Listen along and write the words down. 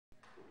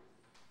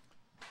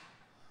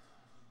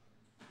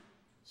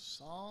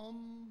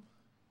Psalm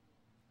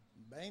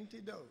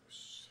 22.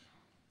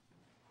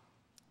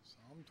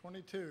 Psalm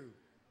 22.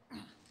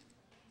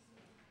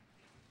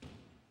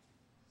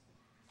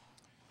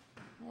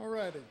 All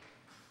righty.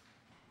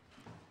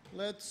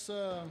 Let's,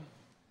 I'm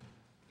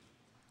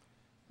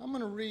going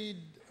to read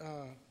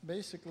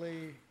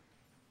basically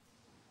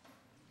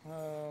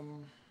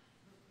I'm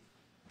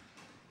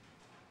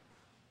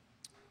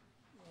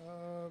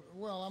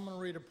going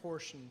to read a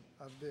portion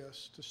of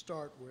this to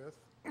start with.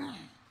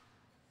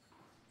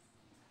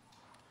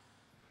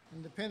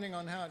 And depending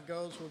on how it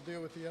goes, we'll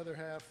deal with the other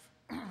half,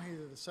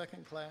 either the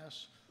second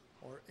class,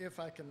 or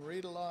if I can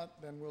read a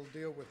lot, then we'll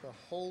deal with the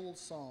whole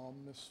psalm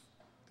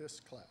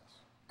this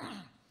class.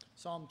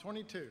 Psalm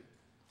 22,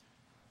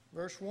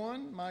 verse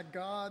 1, my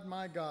God,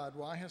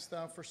 why hast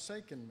thou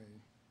forsaken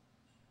me?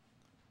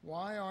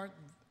 Why art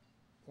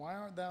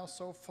thou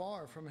so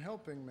far from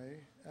helping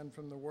me and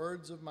from the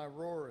words of my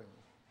roaring?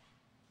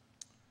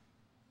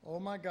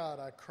 O my God,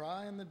 I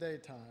cry in the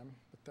daytime,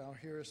 but thou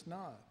hearest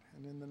not,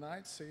 and in the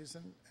night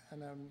season,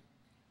 and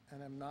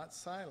am not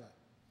silent.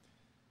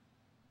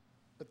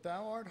 But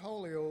thou art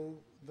holy, O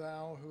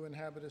thou who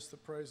inhabitest the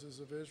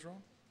praises of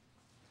Israel.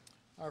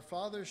 Our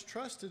fathers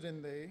trusted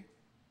in thee.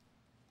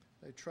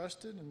 They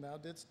trusted, and thou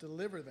didst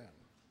deliver them.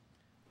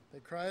 They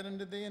cried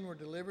unto thee and were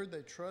delivered.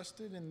 They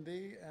trusted in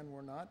thee and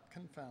were not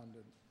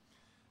confounded.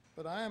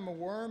 But I am a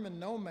worm and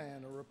no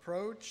man, a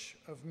reproach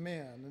of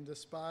men and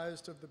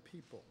despised of the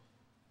people.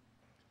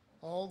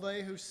 All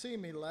they who see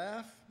me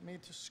laugh me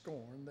to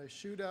scorn. They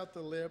shoot out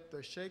the lip,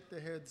 they shake the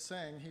head,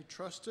 saying, he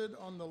trusted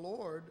on the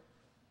Lord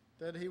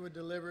that he would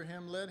deliver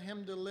him. Let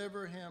him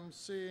deliver him,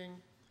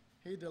 seeing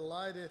he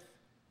delighteth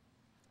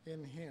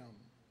in him.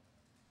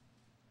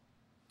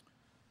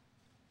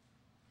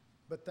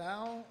 But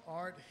thou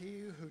art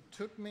he who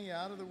took me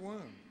out of the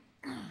womb.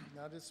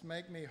 Thou didst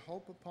make me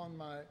hope upon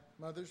my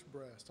mother's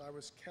breast. I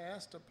was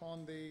cast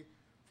upon thee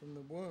from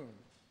the womb.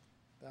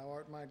 Thou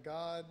art my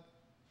God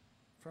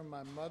from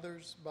my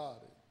mother's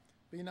body.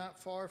 Be not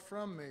far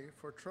from me,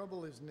 for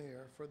trouble is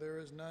near, for there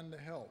is none to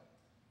help.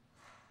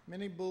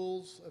 Many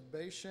bulls of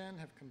Bashan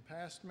have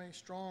compassed me,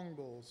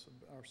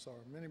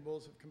 many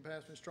bulls have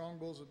compassed me, strong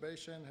bulls of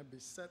Bashan have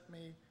beset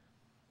me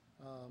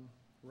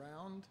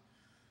round.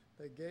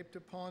 They gaped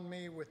upon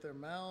me with their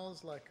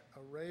mouths like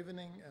a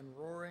ravening and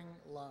roaring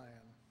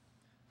lion.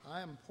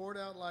 I am poured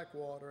out like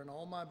water, and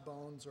all my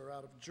bones are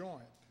out of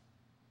joint.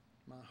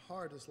 My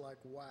heart is like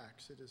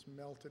wax, it is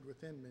melted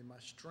within me. My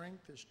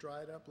strength is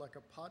dried up like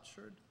a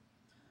potsherd.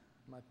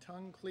 My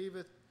tongue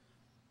cleaveth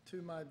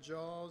to my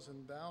jaws,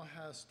 and thou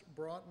hast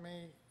brought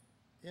me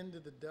into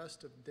the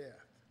dust of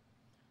death.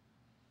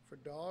 For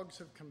dogs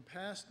have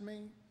compassed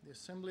me, the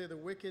assembly of the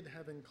wicked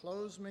have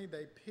enclosed me.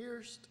 They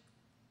pierced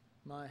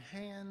my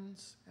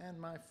hands and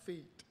my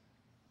feet.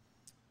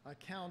 I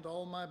count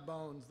all my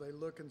bones, they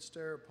look and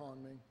stare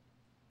upon me.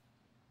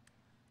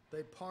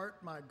 They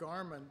part my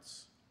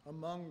garments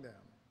among them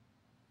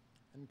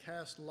and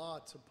cast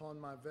lots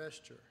upon my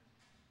vesture.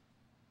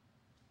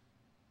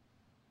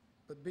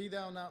 But be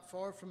thou not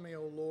far from me,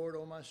 O Lord,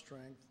 O my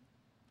strength.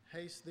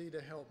 Haste thee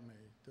to help me.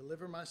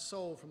 Deliver my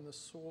soul from the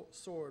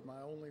sword,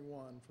 my only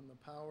one, from the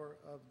power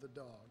of the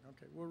dog.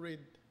 Okay, we'll read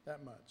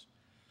that much.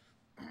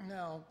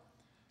 Now,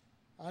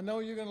 I know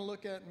you're going to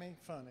look at me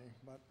funny,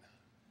 but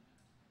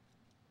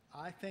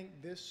I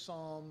think this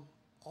psalm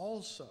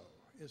also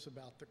is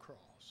about the cross.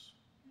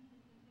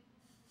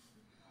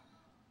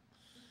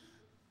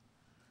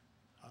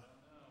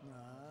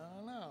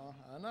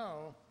 I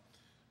know.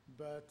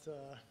 But,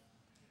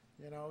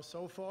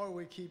 so far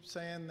we keep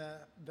saying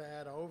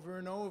that over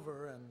and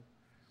over, and,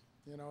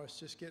 it's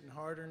just getting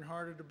harder and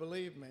harder to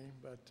believe me.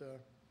 But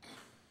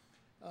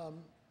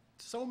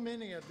so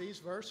many of these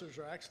verses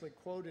are actually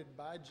quoted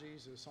by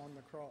Jesus on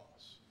the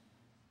cross.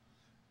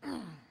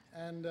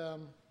 And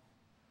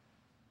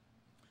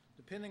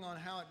depending on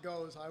how it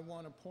goes, I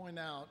want to point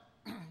out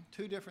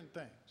two different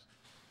things.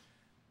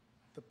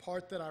 The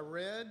part that I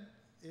read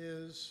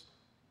is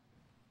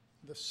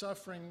the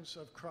sufferings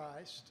of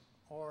Christ,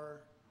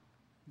 or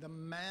the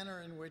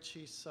manner in which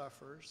he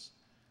suffers.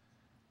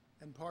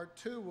 And part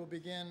two will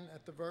begin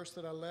at the verse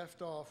that I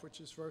left off,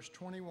 which is verse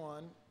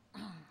 21,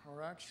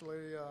 or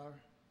actually,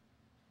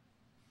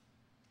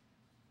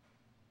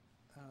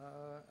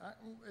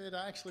 it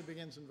actually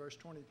begins in verse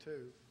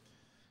 22.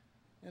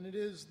 And it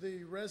is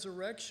the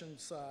resurrection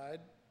side.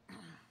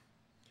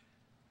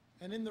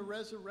 And in the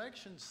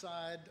resurrection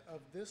side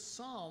of this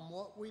psalm,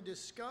 what we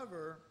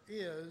discover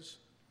is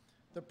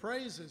the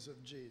praises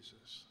of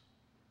Jesus.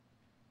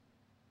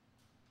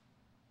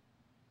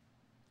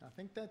 I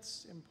think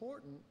that's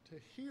important to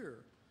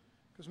hear,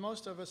 because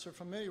most of us are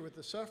familiar with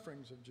the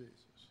sufferings of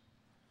Jesus.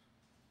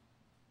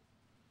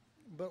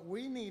 But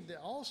we need to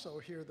also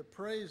hear the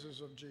praises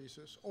of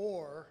Jesus,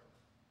 or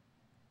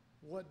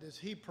what does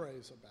he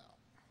praise about?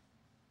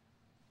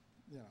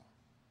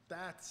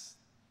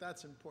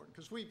 That's important,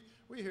 because we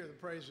hear the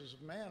praises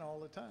of man all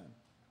the time.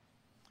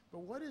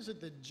 But what is it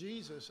that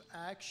Jesus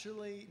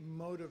actually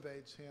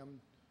motivates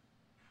him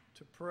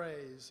to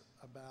praise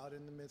about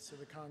in the midst of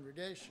the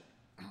congregation?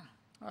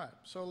 All right,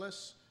 so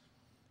let's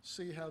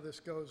see how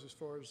this goes as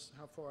far as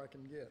how far I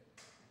can get.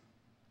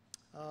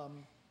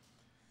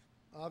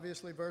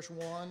 Obviously, verse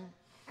 1,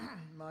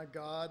 my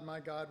God,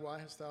 why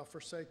hast thou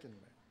forsaken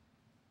me?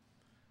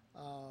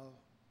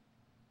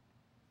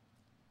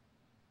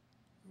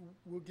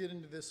 We'll get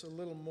into this a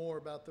little more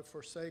about the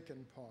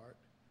forsaken part.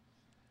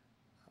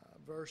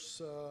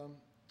 Verse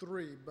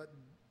 3, but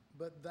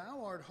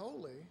thou art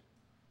holy,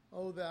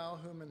 O thou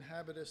whom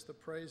inhabitest the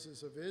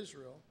praises of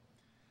Israel.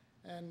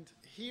 And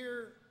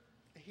here,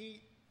 you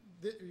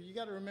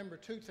got to remember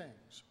two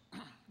things.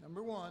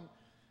 Number one,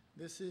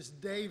 this is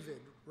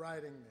David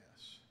writing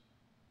this.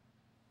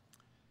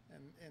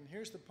 And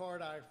here's the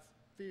part I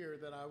fear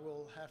that I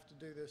will have to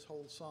do this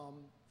whole psalm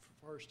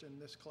first in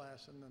this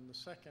class and then the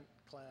second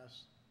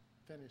class,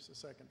 finish the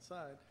second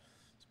side.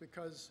 It's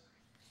because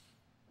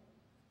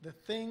the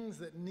things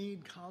that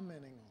need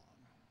commenting on.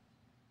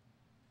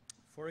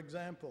 For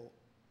example,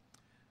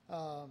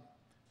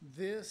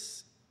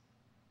 this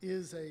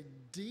is a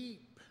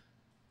deep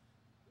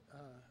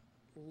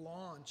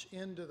launch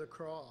into the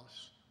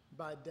cross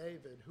by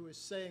David, who is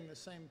saying the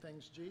same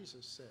things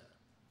Jesus said.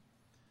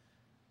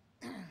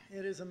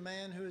 It is a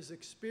man who is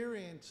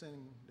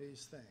experiencing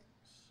these things.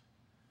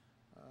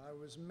 I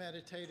was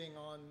meditating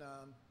on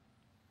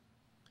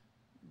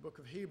the book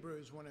of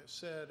Hebrews when it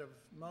said of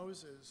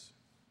Moses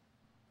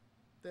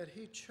that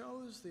he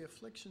chose the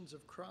afflictions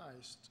of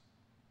Christ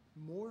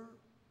more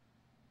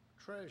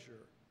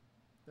treasure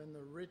than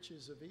the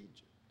riches of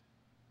Egypt.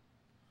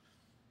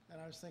 And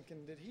I was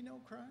thinking, did he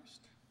know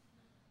Christ?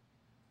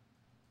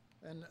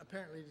 And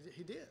apparently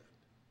he did,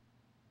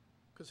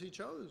 because he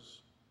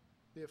chose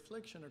the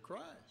affliction of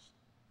Christ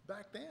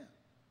back then.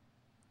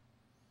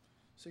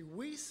 See,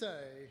 we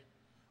say,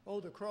 oh,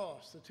 the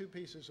cross, the two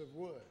pieces of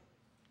wood.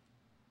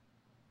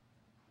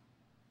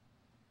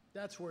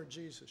 That's where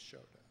Jesus showed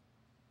up.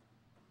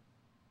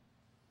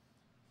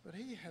 But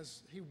he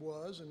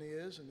was and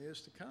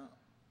is to come.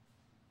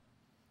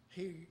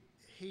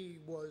 He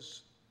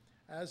was,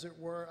 as it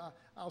were,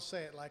 I'll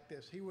say it like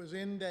this. He was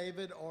in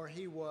David, or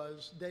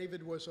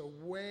David was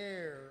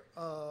aware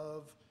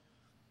of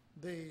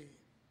the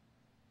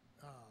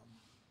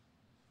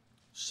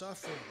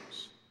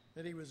sufferings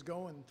that he was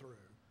going through,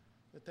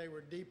 that they were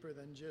deeper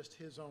than just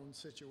his own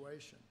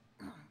situation.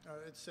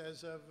 It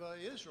says of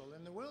Israel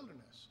in the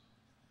wilderness,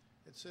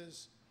 it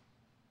says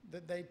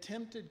that they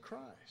tempted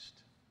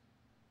Christ.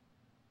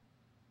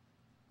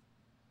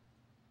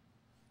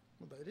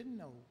 Well, they didn't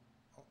know,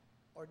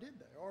 or did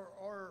they?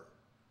 Or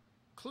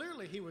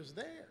clearly he was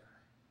there,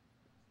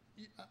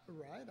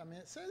 right? I mean,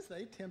 it says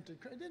they tempted.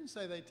 It didn't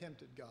say they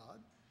tempted God.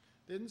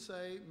 It didn't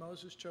say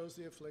Moses chose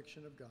the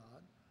affliction of God.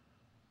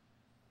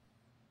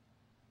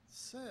 It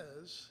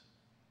says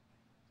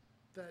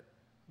that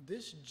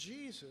this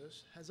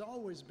Jesus has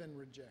always been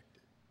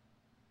rejected.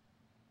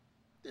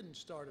 It didn't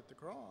start at the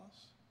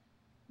cross.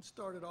 It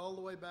started all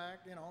the way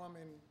back, from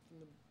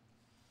the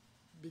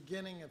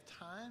beginning of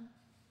time.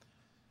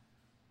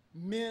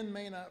 Men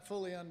may not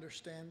fully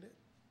understand it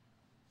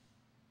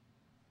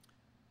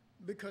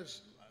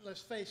because,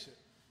 let's face it,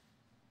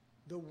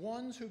 the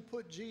ones who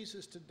put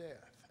Jesus to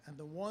death and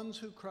the ones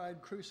who cried,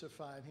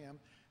 crucified him,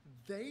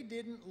 they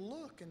didn't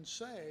look and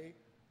say,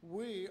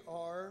 we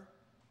are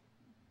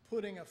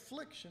putting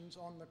afflictions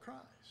on the Christ.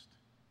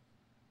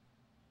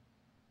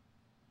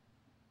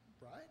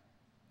 Right?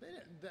 They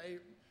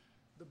didn't.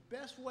 The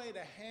best way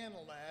to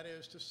handle that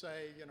is to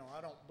say,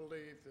 I don't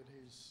believe that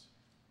he's,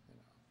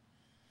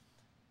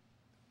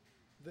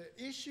 The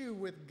issue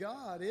with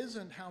God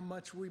isn't how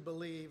much we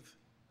believe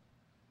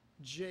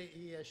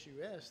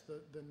Jesus,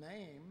 the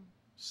name,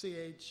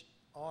 Christ,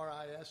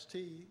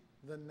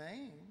 the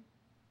name.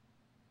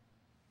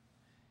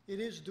 It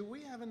is, do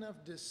we have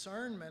enough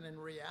discernment and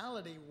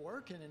reality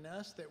working in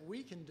us that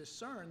we can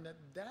discern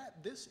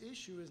that this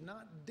issue is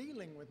not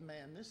dealing with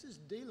man, this is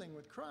dealing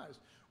with Christ.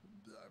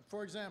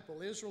 For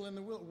example, Israel in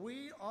the wilderness,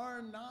 we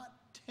are not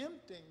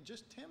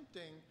just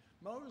tempting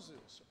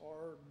Moses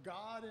or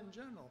God in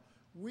general.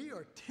 We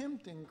are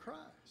tempting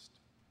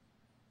Christ.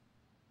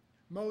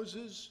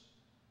 Moses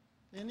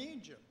in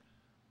Egypt.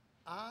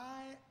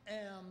 I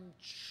am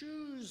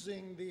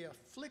choosing the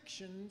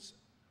afflictions.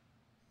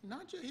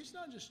 He's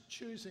not just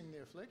choosing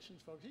the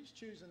afflictions, folks. He's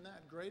choosing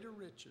that greater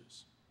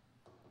riches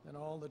than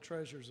all the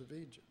treasures of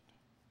Egypt.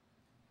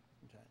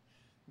 Okay.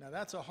 Now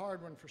that's a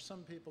hard one for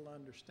some people to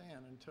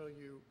understand until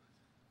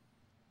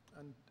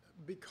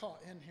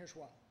and here's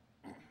why.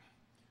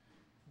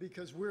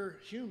 Because we're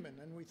human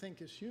and we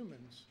think as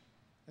humans.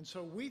 And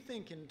so we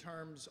think in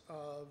terms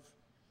of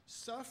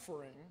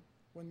suffering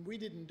when we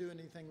didn't do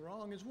anything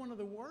wrong is one of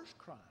the worst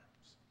crimes.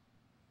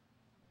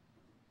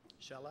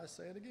 Shall I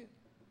say it again?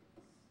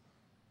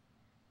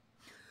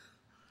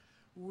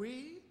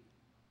 We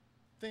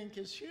think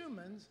as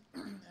humans,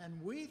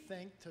 and we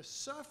think to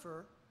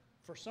suffer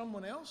for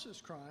someone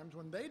else's crimes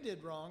when they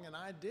did wrong and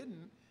I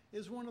didn't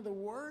is one of the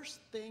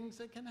worst things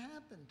that can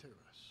happen to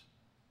us.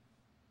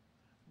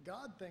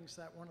 God thinks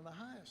that one of the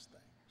highest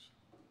things.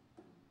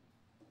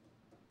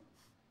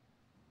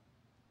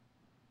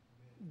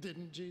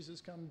 Didn't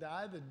Jesus come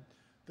die,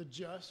 the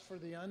just for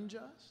the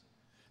unjust?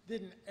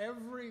 Didn't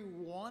every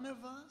one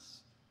of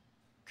us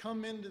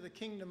come into the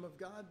kingdom of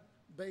God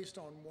based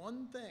on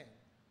one thing,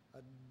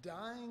 a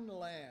dying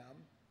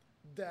lamb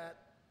that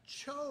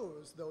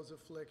chose those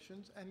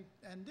afflictions and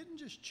didn't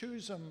just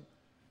choose them,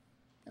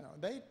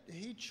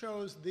 he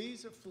chose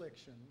these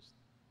afflictions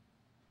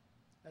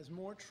as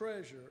more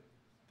treasure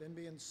than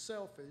being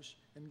selfish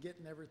and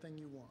getting everything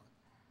you want.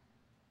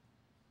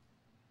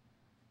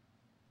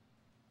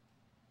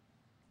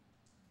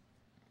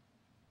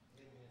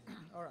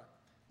 All right.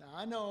 Now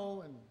I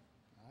know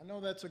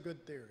that's a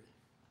good theory.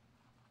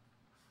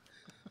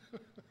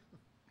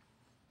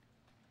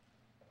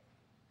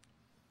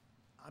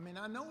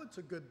 I know it's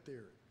a good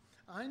theory.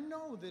 I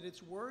know that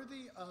it's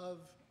worthy of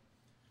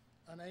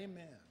an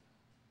amen.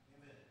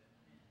 Amen.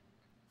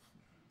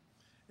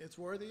 It's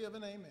worthy of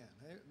an amen.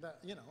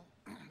 That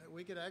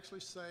we could actually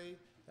say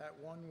that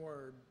one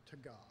word to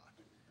God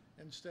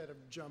instead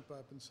of jump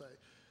up and say,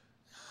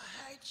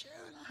 "I hate you."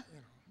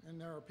 And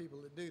there are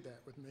people that do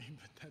that with me,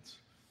 but that's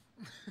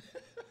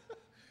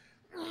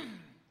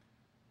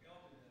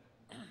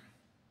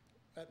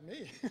at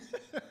me.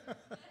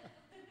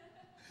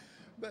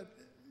 But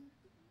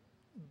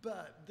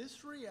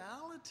this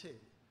reality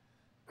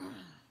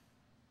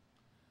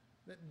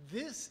that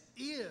this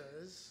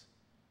is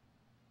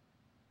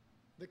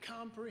the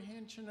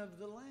comprehension of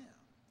the Lamb.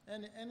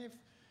 And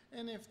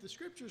if the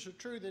scriptures are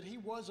true that he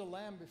was a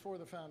lamb before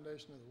the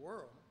foundation of the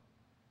world,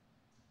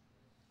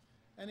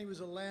 and he was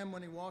a lamb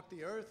when he walked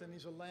the earth, and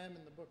he's a lamb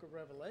in the book of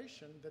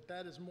Revelation,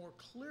 that is more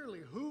clearly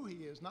who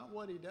he is, not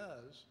what he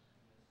does.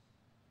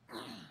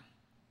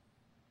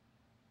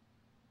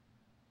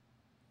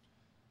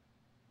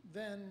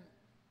 Then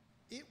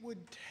it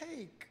would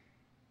take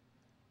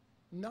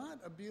not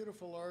a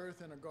beautiful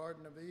earth and a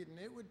Garden of Eden.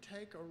 It would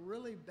take a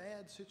really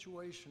bad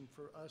situation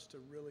for us to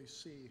really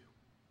see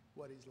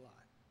what he's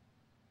like.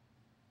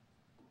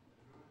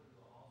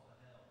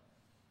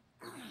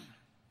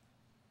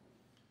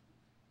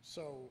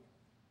 So,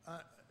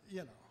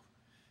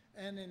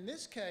 and in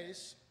this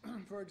case,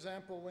 for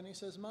example, when he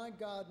says, my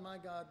God,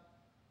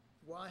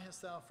 why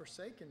hast thou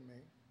forsaken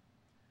me?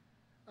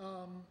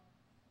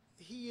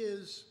 He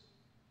is,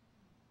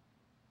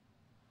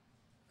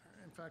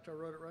 in fact, I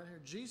wrote it right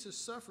here. Jesus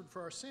suffered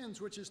for our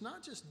sins, which is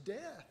not just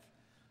death,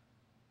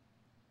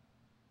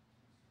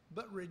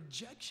 but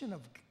rejection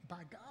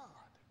by God.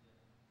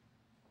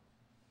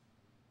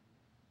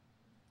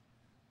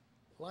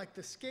 Like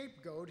the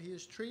scapegoat, he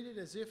is treated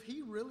as if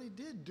he really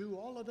did do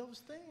all of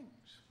those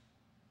things.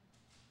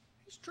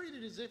 He's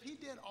treated as if he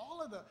did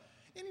all of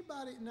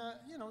anybody, now,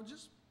 I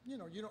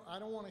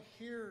don't want to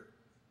hear,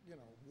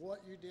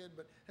 what you did,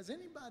 but has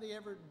anybody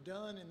ever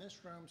done in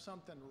this room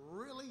something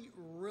really,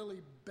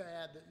 really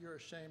bad that you're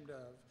ashamed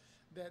of,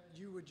 that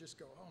you would just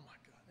go, oh my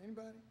God,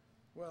 anybody?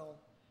 Well,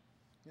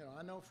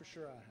 I know for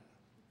sure I have.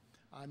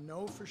 I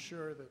know for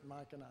sure that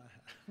Mike and I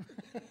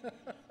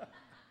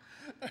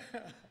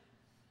have.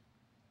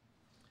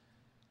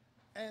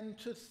 And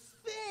to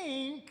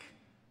think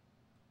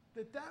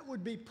that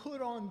would be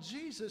put on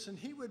Jesus and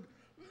he would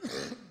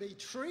be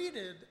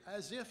treated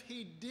as if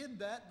he did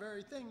that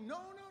very thing. No.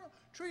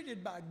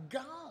 Treated by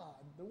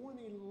God, the one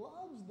he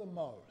loves the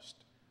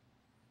most.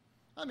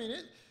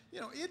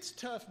 It's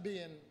tough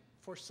being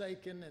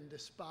forsaken and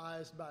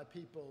despised by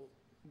people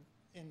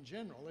in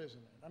general, isn't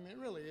it? It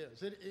really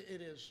is.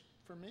 It is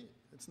for me.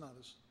 It's not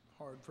as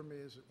hard for me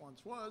as it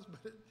once was,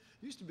 but it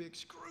used to be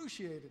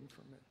excruciating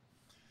for me.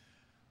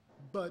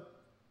 But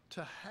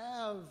to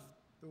have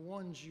the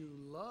ones you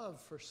love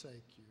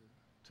forsake you,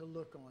 to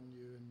look on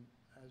you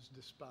as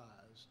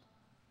despised,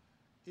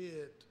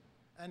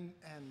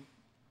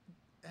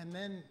 and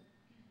then,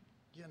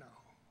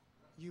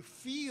 you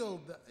feel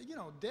that,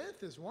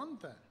 death is one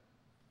thing,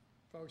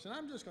 folks, and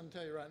I'm just going to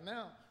tell you right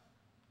now,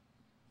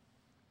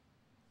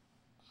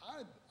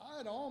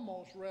 I'd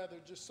almost rather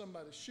just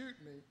somebody shoot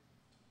me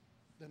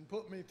than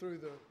put me through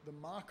the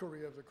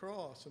mockery of the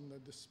cross and the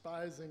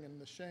despising and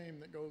the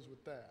shame that goes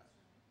with that.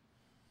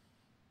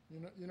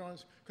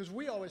 Because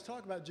we always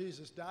talk about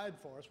Jesus died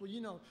for us. Well,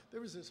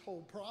 there was this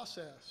whole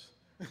process,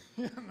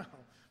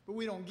 but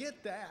we don't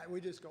get that.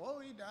 We just go, oh,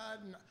 he died,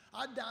 and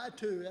I died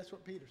too. That's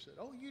what Peter said.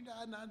 Oh, you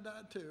died, and I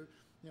died too.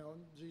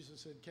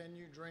 Jesus said, can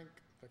you drink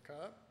the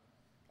cup?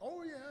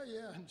 Oh,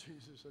 yeah. And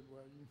Jesus said,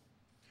 well,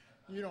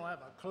 you don't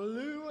have a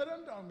clue what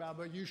I'm talking about,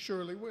 but you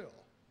surely will.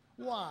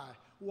 Why?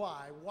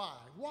 Why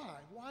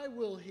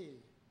will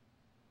he?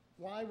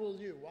 Why will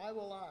you? Why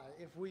will I,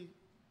 if we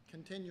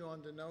continue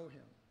on to know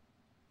him?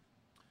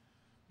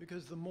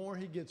 Because the more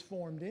he gets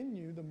formed in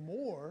you, the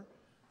more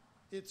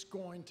it's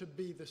going to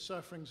be the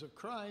sufferings of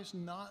Christ,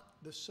 not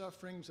the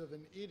sufferings of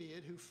an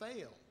idiot who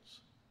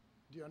fails.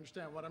 Do you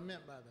understand what I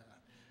meant by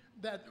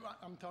that?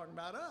 I'm talking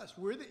about us.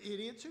 We're the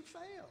idiots who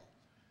fail.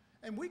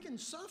 And we can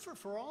suffer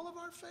for all of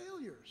our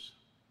failures.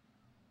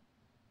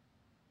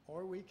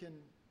 Or we can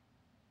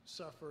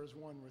suffer as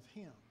one with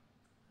him,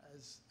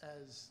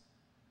 as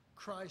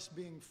Christ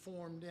being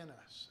formed in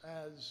us,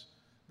 as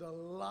the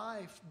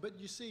life. But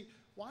you see,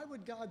 why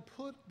would God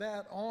put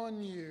that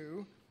on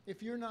you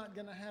if you're not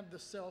going to have the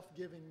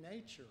self-giving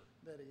nature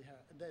that he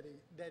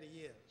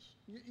is?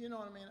 You know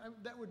what I mean?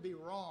 That would be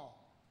wrong.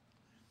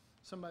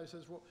 Somebody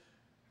says, well,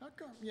 how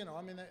come,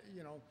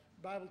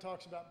 Bible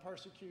talks about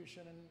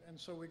persecution, and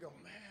so we go,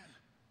 man,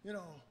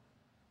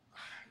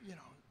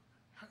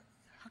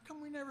 how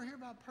come we never hear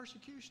about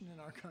persecution in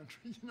our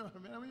country? You know what I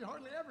mean? You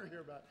hardly ever hear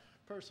about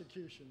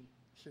persecution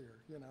here,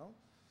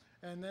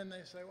 And then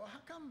they say, well, how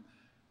come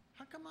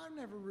I've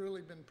never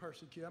really been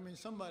persecuted? I mean,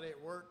 somebody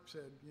at work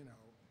said,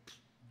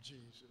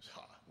 Jesus,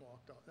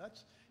 walked off.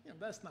 That's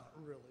not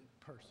really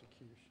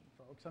persecution,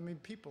 folks. I mean,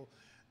 people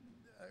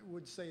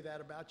would say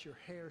that about your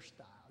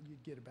hairstyle.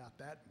 You'd get about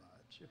that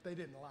much if they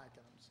didn't like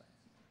it, I'm saying.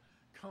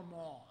 Come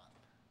on.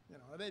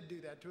 They'd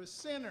do that to a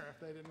sinner if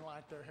they didn't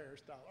like their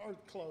hairstyle or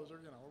clothes or,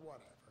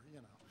 whatever,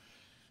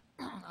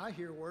 I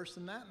hear worse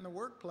than that in the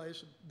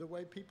workplace, the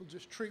way people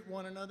just treat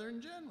one another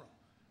in general.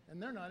 And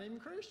they're not even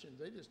Christians.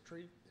 They just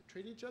treat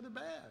each other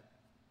bad,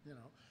 No.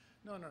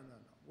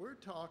 We're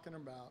talking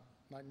about,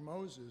 like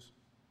Moses,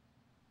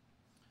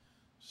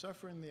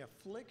 suffering the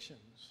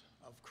afflictions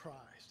of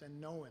Christ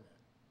and knowing it.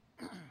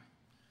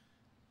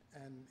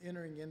 And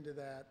entering into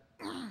that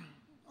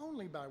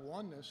only by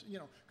oneness,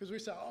 because we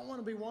say, I want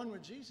to be one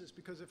with Jesus,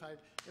 because if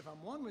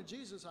I'm one with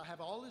Jesus, I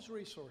have all his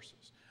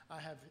resources. I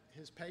have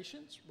his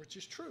patience, which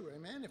is true,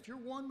 amen? If you're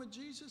one with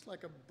Jesus,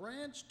 like a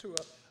branch to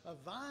a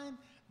vine,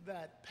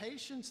 that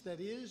patience that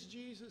is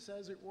Jesus,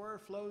 as it were,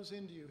 flows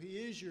into you. He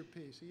is your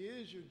peace. He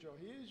is your joy.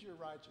 He is your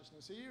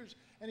righteousness.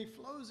 And he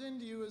flows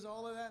into you as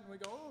all of that, and we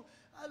go, oh,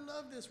 I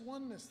love this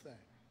oneness thing.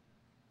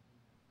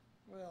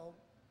 Well,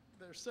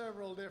 there's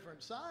several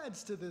different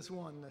sides to this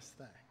oneness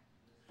thing.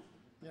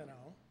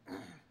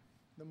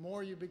 The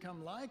more you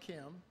become like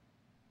him,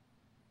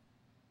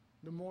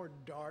 the more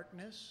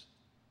darkness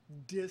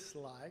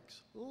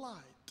dislikes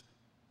light.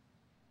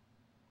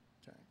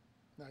 Okay.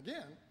 Now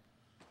again,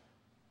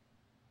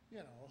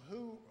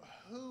 who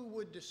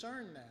would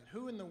discern that?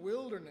 Who in the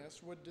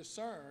wilderness would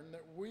discern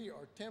that we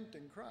are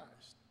tempting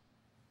Christ?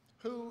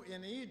 Who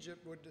in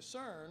Egypt would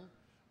discern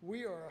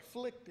we are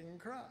afflicting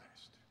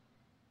Christ?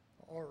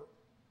 Or,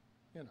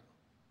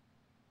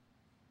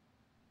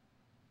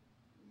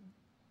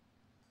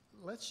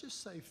 let's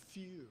just say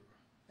few,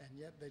 and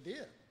yet they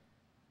did.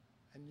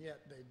 And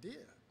yet they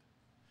did.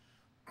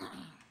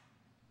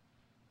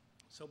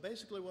 So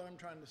basically what I'm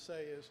trying to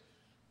say is,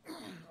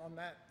 on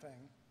that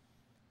thing,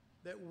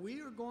 that we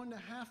are going to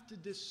have to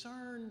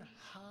discern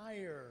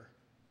higher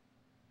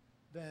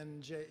than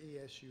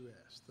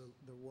Jesus,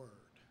 the word.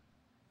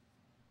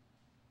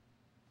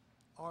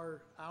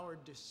 Our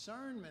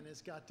discernment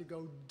has got to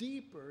go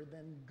deeper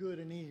than good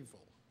and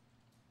evil.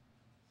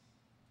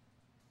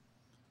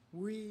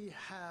 We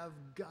have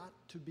got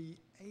to be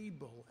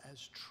able,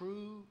 as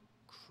true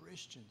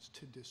Christians,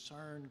 to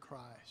discern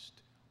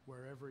Christ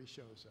wherever he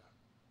shows up.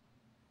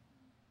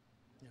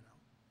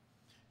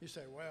 You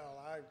say,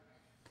 well,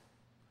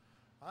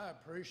 I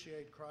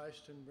appreciate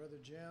Christ and Brother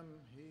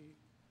Jim.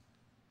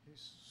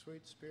 He's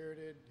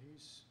sweet-spirited.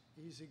 He's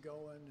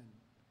easygoing, and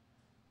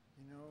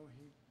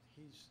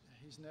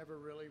he's never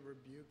really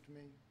rebuked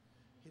me.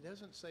 He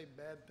doesn't say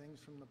bad things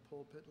from the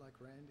pulpit like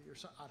Randy or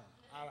something.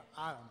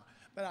 I don't know.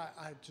 But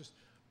I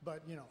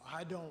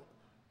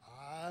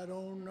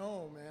don't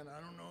know, man.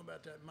 I don't know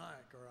about that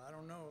Mike, or I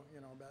don't know,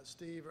 about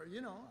Steve, or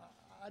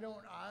I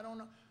don't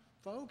know,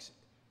 folks.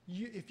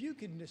 If you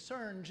can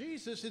discern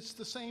Jesus, it's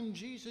the same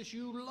Jesus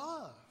you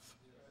love.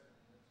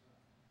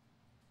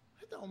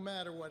 It don't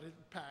matter what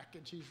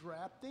package he's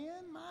wrapped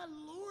in. My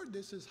Lord,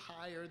 this is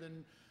higher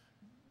than,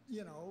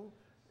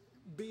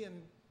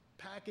 being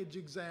package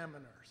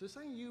examiners. This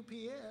ain't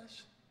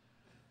UPS.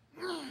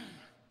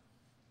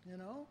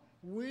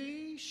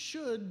 We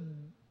should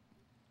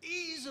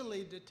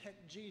easily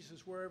detect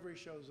Jesus wherever he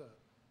shows up.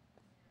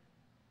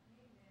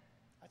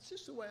 That's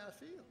just the way I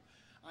feel.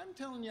 I'm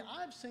telling you,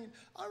 I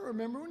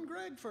remember when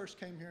Greg first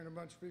came here and a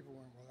bunch of people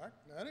went, well,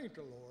 that ain't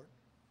the Lord.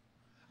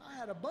 I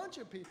had a bunch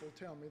of people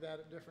tell me that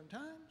at different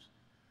times.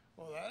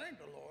 Well, that ain't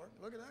the Lord.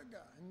 Look at that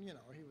guy. And, he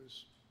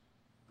was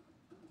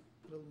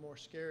a little more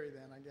scary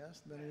then, I guess,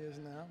 than he is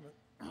now.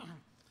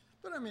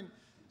 But I mean,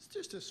 it's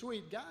just a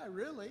sweet guy,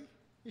 really.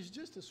 He's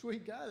just a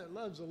sweet guy that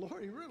loves the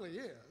Lord. He really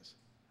is,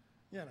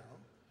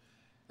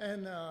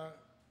 And,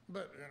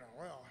 but,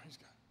 he's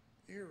got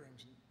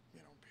earrings and,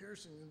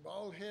 piercing and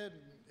bald head,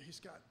 and he's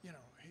got,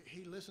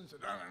 he listens to,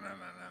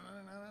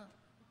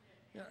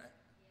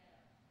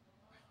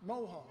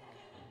 mohawk.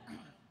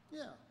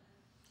 Yeah.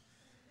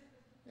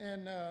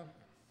 And,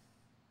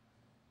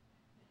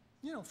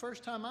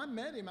 first time I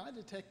met him, I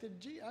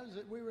detected,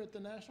 we were at the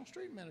National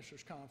Street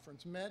Ministers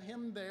Conference, met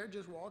him there,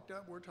 just walked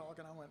up, we're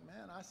talking, I went,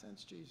 man, I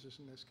sense Jesus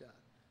in this guy.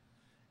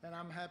 And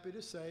I'm happy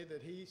to say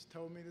that he's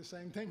told me the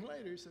same thing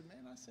later. He said,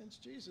 man, I sense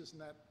Jesus,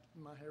 and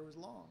my hair was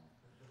long.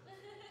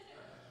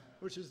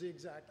 Which is the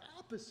exact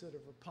opposite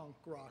of a punk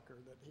rocker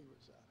that he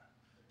was at.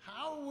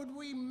 How would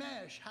we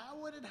mesh? How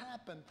would it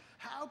happen?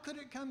 How could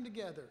it come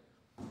together?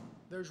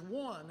 There's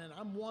one, and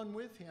I'm one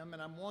with him,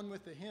 and I'm one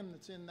with the him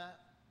that's in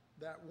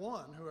that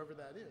one, whoever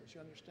that is.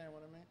 You understand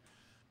what I mean?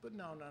 But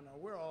no.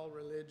 We're all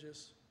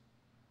religious.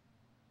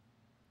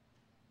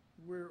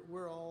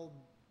 We're all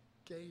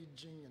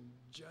gauging and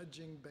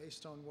judging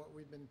based on what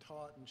we've been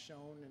taught and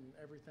shown and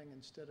everything,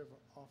 instead of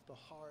off the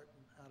heart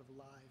and out of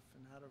life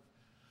and out of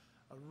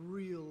a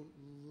real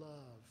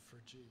love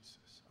for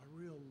Jesus, a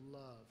real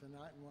love. And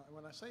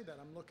when I say that,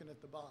 I'm looking at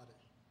the body.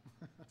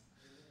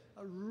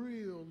 A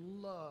real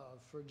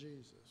love for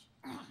Jesus.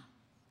 All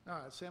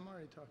right, see, I'm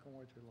already talking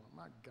way too long.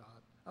 My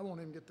God, I won't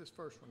even get this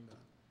first one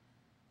done.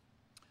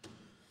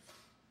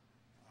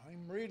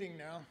 I'm reading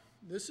now.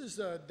 This is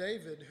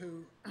David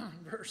who,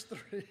 verse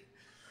 3,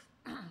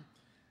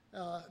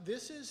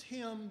 this is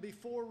him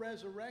before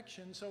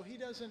resurrection, so he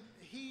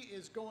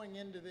is going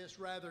into this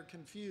rather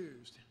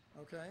confused,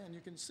 okay? And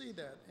you can see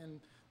that in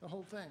the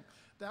whole thing.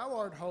 Thou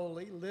art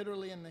holy,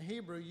 literally in the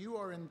Hebrew, you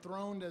are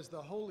enthroned as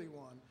the Holy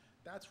One.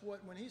 That's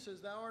what, when he says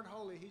thou art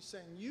holy, he's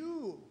saying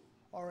you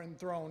are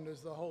enthroned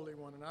as the Holy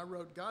One. And I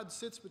wrote, God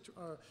sits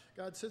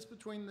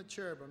between the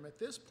cherubim. At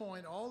this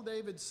point, all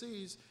David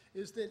sees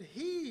is that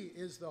he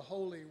is the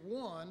Holy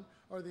One,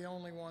 or the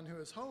only one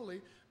who is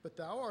holy. But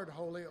thou art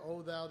holy,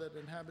 O thou that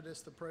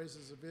inhabitest the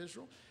praises of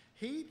Israel.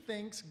 He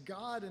thinks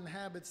God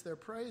inhabits their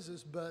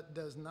praises, but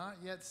does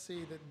not yet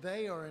see that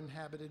they are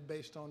inhabited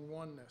based on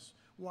oneness.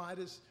 Why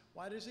does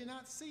he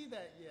not see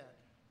that yet?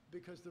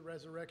 Because the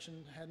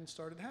resurrection hadn't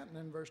started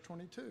happening in verse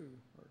 22.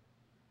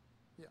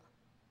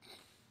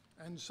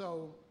 And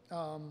so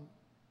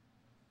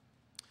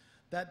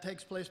that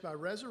takes place by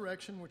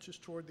resurrection, which is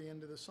toward the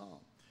end of the psalm.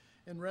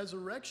 In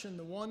resurrection,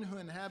 the one who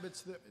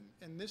inhabits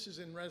and this is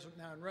in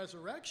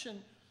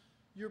resurrection,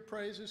 your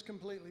praise is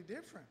completely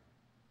different.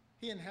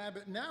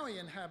 Now he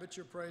inhabits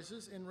your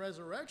praises. In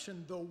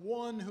resurrection, the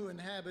one who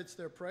inhabits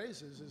their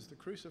praises is the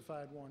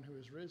crucified one who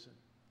is risen.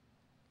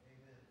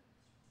 Amen.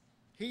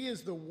 He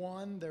is the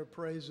one their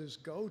praises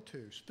go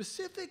to,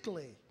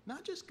 specifically,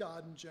 not just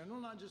God in general,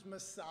 not just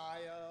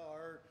Messiah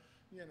or,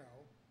 you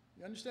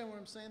understand what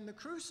I'm saying? The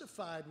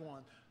crucified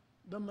one.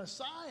 The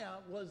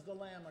Messiah was the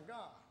Lamb of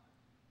God.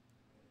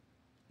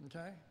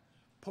 Okay?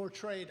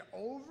 Portrayed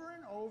over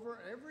and over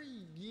every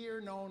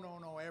year,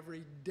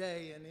 every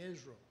day in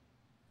Israel,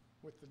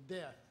 with the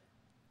death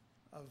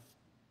of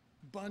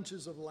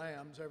bunches of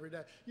lambs every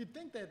day. You'd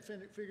think they'd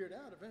figure it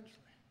out eventually.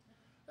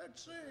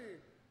 Let's see,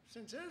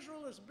 since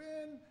Israel has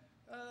been,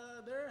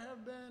 there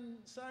have been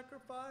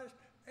sacrificed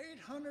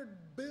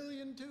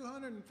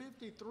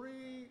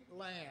 800,253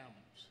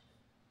 lambs.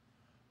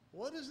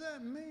 What does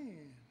that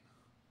mean?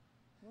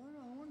 Well,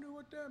 I wonder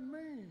what that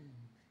means.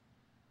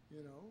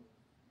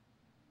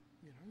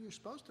 You're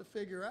supposed to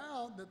figure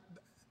out that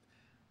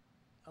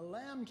a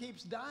lamb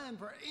keeps dying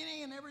for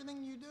any and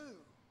everything you do.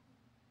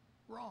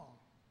 Wrong.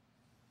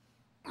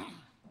 All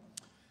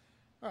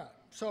right,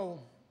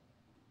 so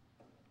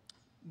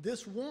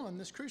this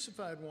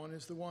crucified one,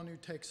 is the one who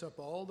takes up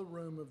all the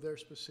room of their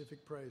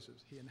specific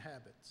praises. He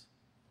inhabits.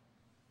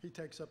 He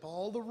takes up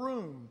all the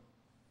room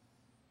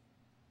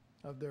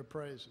of their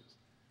praises.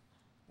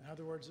 In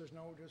other words, there's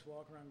no just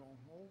walking around going,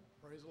 oh,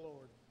 praise the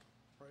Lord,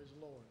 praise the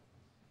Lord.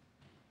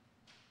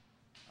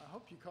 I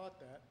hope you caught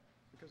that,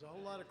 because a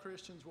whole lot of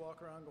Christians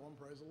walk around going,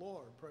 praise the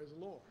Lord, praise the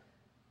Lord.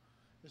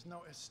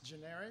 It's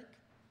generic.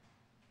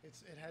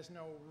 It has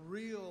no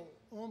real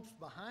oomph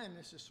behind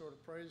this. It's sort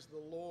of praise the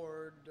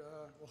Lord.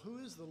 Well, who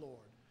is the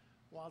Lord?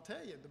 Well, I'll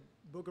tell you, the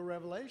book of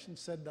Revelation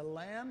said the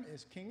Lamb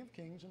is King of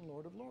kings and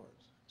Lord of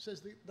lords. It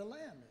says the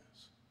Lamb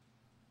is.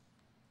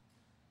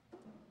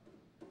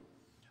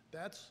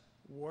 That's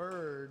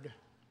word,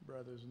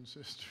 brothers and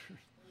sisters.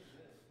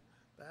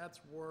 That's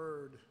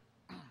word.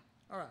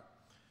 All right.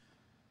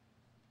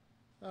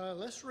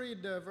 Let's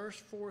read verse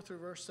 4 through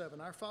verse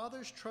 7. Our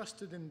fathers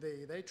trusted in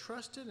thee. They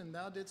trusted, and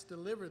thou didst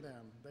deliver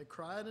them. They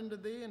cried unto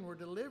thee, and were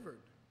delivered.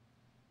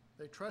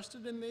 They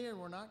trusted in thee, and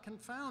were not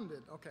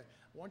confounded. Okay,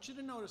 I want you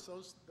to notice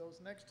those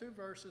next two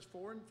verses,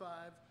 4 and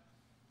 5.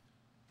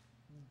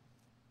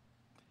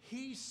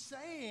 He's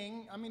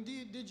saying,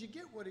 did you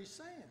get what he's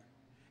saying?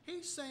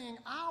 He's saying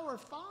our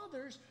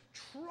fathers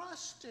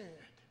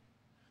trusted.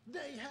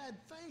 They had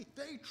faith.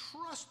 They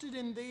trusted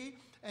in thee,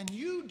 and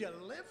you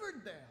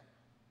delivered them.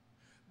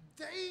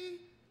 They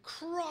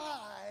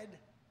cried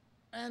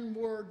and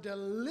were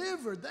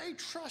delivered. They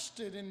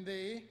trusted in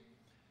thee,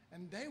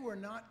 and they were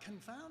not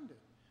confounded.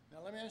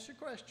 Now, let me ask you a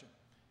question.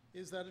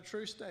 Is that a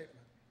true statement?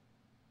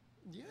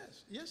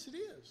 Yes. Yes, it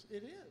is.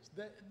 It is.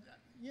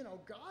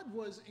 God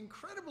was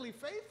incredibly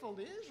faithful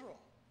to Israel.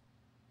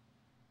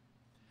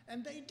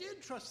 And they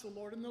did trust the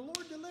Lord, and the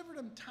Lord delivered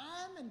them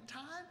time and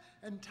time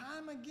and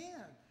time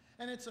again.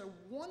 And it's a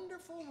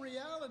wonderful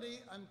reality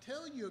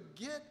until you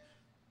get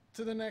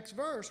to the next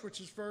verse,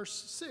 which is verse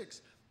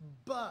 6.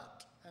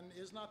 But, and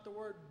is not the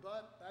word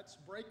but, that's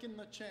breaking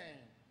the chain.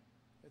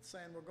 It's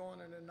saying we're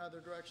going in another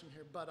direction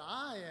here. But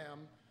I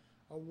am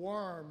a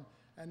worm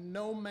and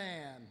no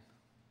man.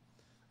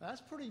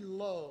 That's pretty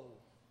low.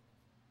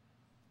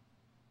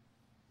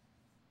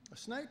 A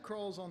snake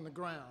crawls on the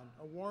ground.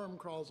 A worm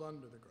crawls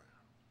under the ground.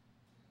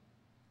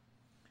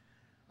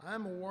 I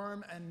am a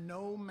worm and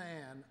no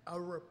man, a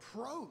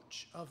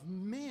reproach of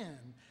men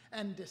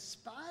and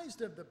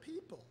despised of the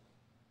people.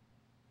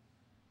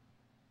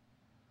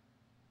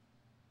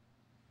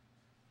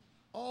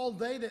 All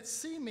they that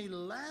see me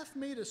laugh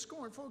me to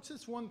scorn. Folks,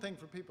 it's one thing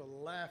for people to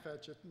laugh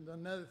at you,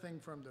 another thing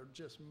for them to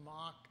just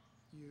mock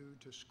you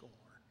to scorn.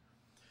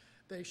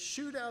 They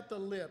shoot out the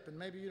lip, and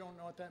maybe you don't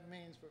know what that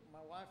means, but my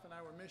wife and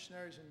I were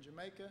missionaries in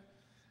Jamaica,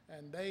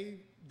 and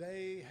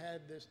they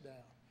had this down.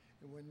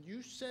 And when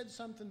you said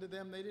something to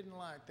them they didn't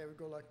like, they would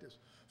go like this,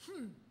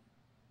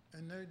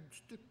 and they'd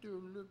stick their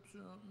lips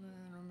out,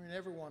 man. I mean,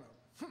 every one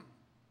of them,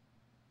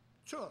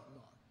 sure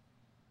not,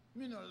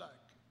 me not like.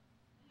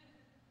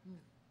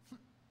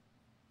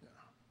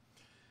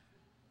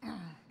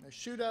 They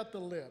shoot out the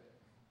lip.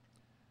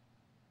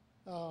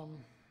 Let's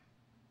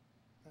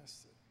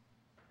see.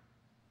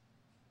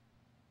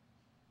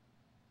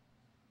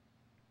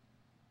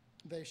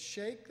 They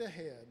shake the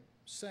head,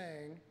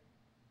 saying,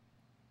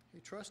 he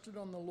trusted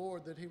on the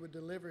Lord that he would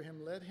deliver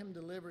him. Let him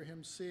deliver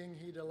him, seeing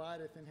he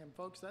delighteth in him.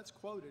 Folks, that's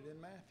quoted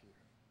in Matthew.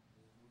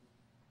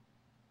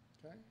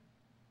 Okay?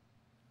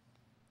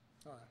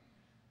 All right.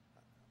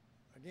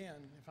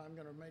 Again, if I'm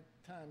going to make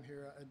time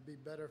here, it'd be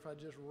better if I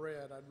just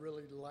read. I'd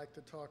really like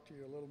to talk to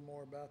you a little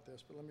more about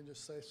this, but let me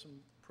just say some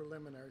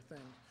preliminary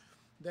things.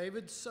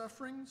 David's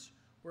sufferings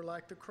were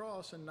like the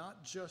cross and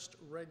not just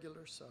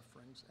regular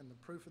sufferings, and the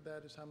proof of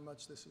that is how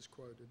much this is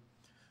quoted.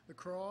 The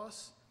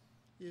cross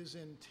is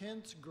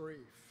intense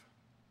grief.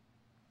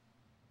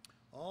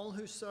 All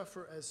who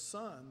suffer as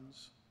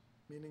sons,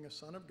 meaning a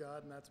son of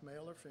God, and that's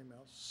male or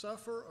female,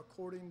 suffer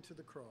according to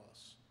the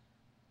cross.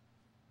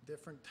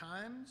 Different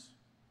times,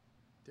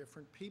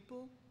 different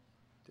people,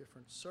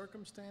 different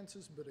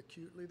circumstances, but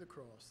acutely the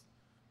cross,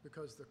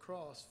 because the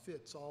cross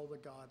fits all the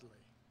godly.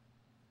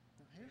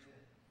 Now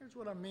here's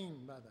what I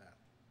mean by that.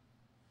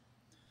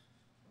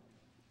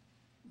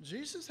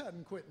 Jesus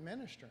hadn't quit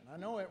ministering. I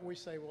know we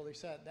say, well, he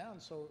sat down,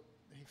 so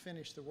he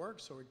finished the work,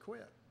 so he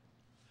quit.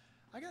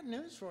 I got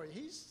news for you.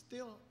 He's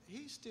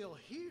still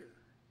here.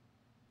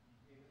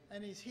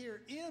 And he's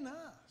here in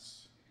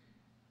us.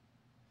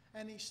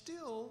 And he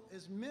still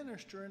is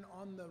ministering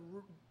on the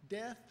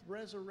death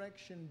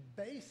resurrection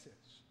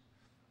basis.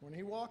 When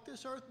he walked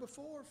this earth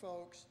before,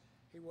 folks,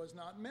 he was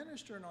not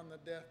ministering on the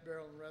death,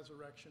 burial, and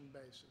resurrection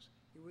basis.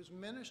 He was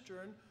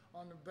ministering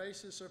on the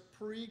basis of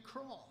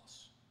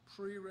pre-cross,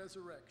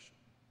 pre-resurrection.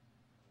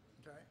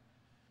 Okay?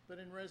 But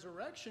in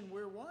resurrection,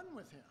 we're one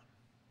with him.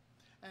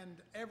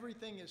 And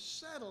everything is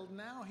settled.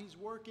 Now he's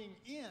working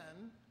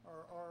in,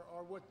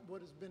 or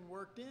what has been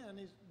worked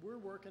in, we're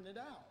working it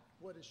out.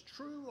 What is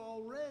true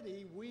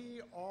already,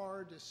 we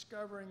are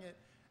discovering it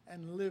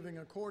and living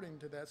according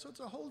to that. So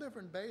it's a whole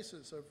different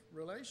basis of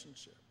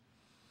relationship.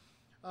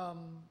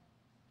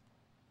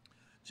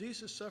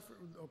 Jesus suffered,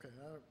 okay,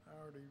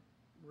 I already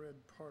read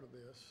part of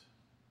this.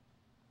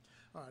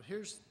 All right,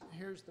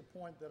 here's the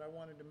point that I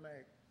wanted to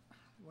make.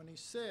 When he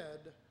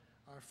said,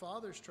 our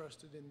fathers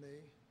trusted in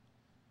thee,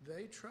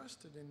 they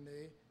trusted in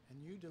thee,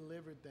 and you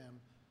delivered them,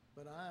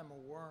 but I am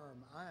a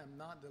worm, I am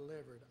not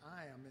delivered,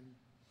 I am in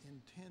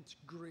intense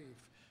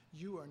grief.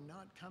 You are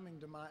not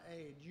coming to my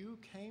aid. You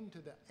came to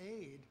the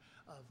aid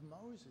of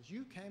Moses.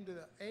 You came to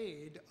the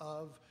aid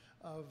of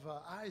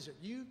Isaac.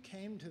 You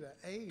came to the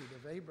aid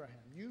of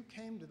Abraham. You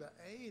came to the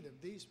aid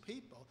of these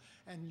people,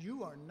 and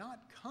you are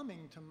not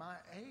coming to my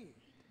aid.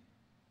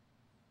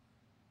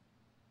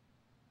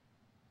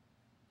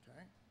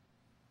 Okay?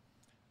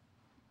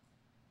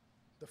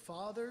 The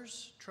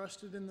fathers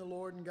trusted in the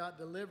Lord and got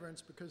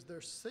deliverance because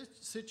their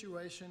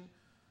situation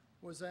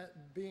was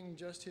at being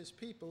just his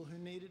people who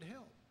needed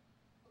help.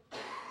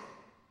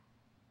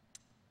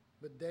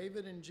 But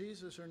David and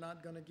Jesus are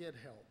not going to get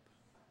help.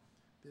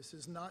 This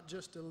is not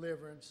just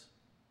deliverance.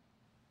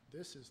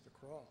 This is the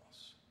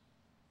cross.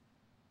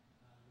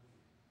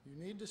 You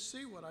need to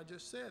see what I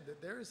just said,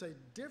 that there is a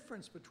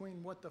difference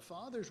between what the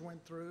fathers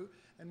went through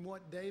and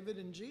what David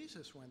and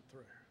Jesus went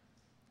through.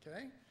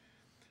 Okay?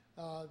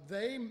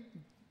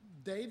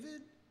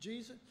 David,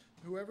 Jesus,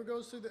 whoever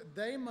goes through that,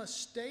 they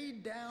must stay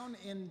down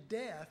in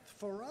death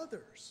for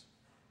others.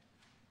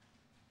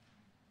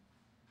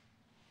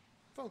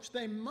 Folks,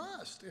 they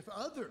must. If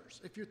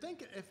you're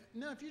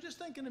just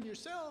thinking of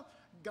yourself,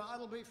 God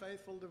will be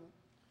faithful to.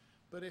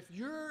 But if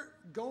you're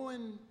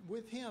going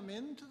with him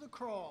into the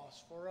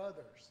cross for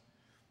others,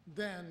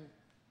 then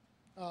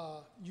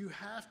you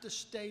have to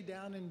stay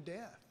down in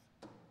death.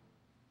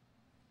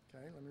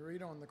 Okay, let me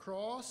read on. The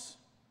cross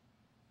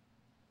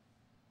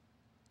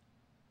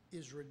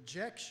is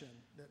rejection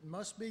that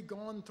must be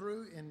gone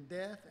through in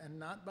death and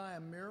not by a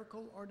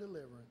miracle or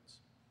deliverance.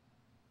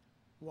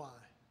 Why?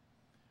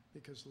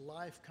 Because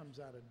life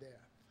comes out of death.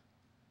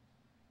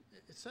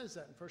 It says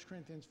that in 1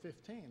 Corinthians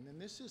 15.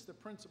 And this is the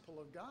principle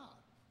of God.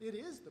 It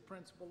is the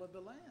principle of the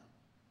Lamb.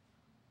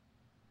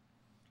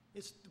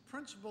 It's the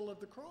principle of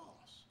the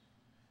cross.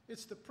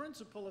 It's the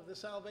principle of the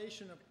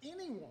salvation of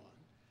anyone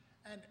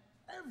and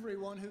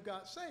everyone who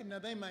got saved. Now,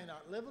 they may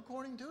not live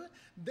according to it.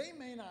 They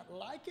may not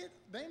like it.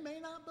 They may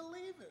not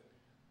believe it.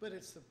 But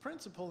it's the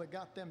principle that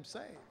got them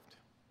saved.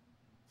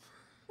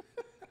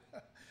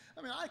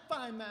 I mean, I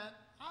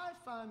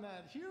find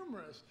that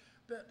humorous,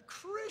 that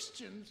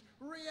Christians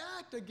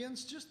react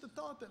against just the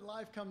thought that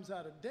life comes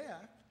out of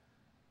death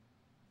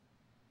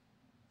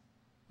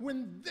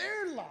when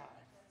their life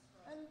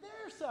and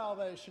their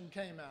salvation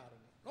came out of it.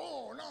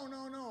 Oh,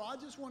 no, I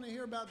just want to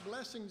hear about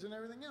blessings and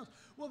everything else.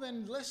 Well,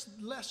 then let's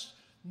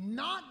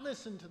not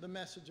listen to the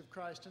message of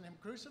Christ and Him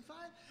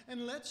crucified,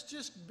 and let's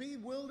just be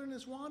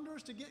wilderness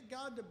wanderers to get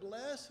God to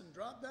bless and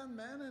drop down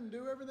manna and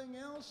do everything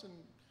else and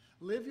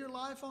live your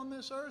life on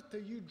this earth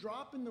till you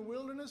drop in the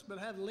wilderness but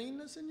have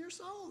leanness in your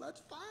soul.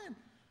 That's fine.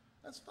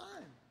 That's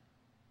fine.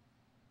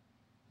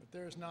 But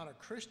there is not a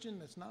Christian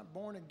that's not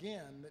born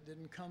again that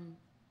didn't come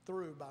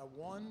through by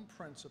one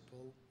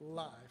principle: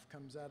 life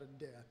comes out of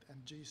death,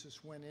 and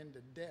Jesus went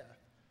into death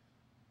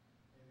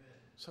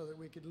so that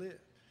we could live.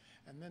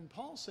 And then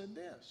Paul said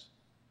this: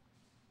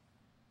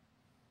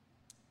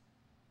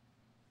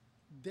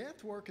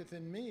 death worketh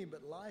in me,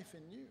 but life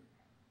in you.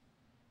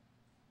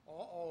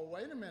 Oh,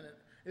 wait a minute.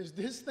 Is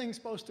this thing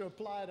supposed to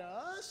apply to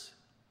us?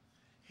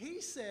 He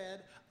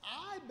said,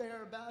 I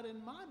bear about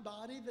in my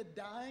body the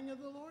dying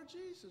of the Lord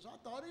Jesus. I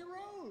thought He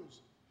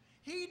rose.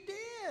 He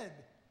did.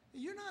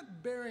 You're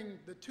not bearing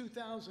the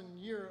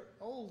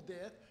 2,000-year-old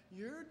death.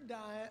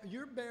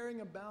 You're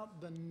bearing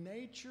about the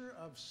nature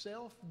of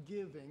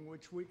self-giving,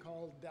 which we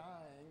call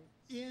dying,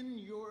 in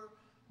your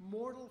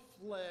mortal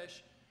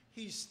flesh.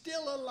 He's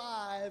still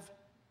alive,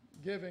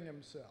 giving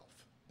Himself.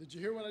 Did you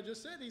hear what I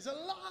just said? He's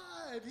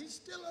alive. He's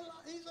still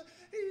alive.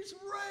 He's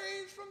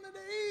raised from the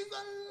dead. He's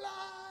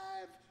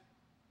alive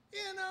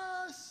in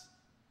us,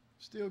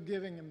 still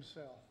giving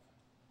Himself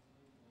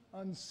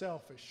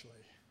unselfishly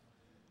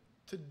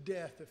to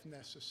death if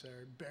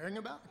necessary, bearing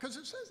about, because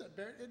it says that,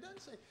 it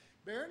doesn't say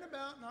bearing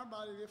about in our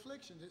body the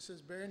afflictions. It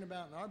says bearing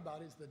about in our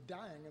bodies the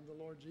dying of the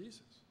Lord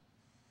Jesus.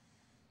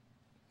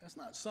 That's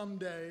not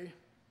someday,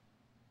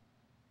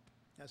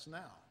 that's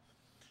now.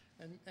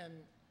 And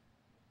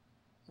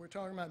we're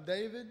talking about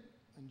David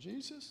and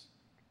Jesus.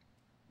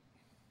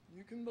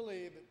 You can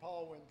believe that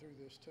Paul went through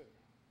this too.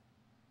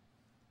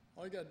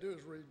 All you got to do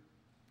is read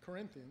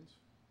Corinthians.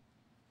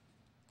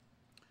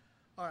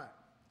 All right,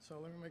 so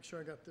let me make sure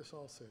I got this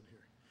all said here.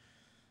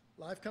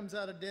 Life comes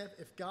out of death.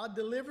 If God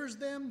delivers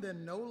them,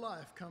 then no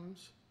life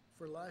comes,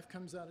 for life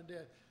comes out of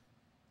death.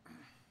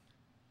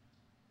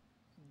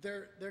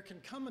 There can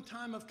come a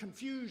time of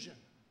confusion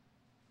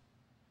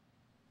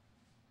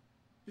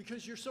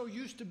because you're so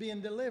used to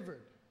being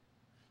delivered.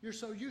 You're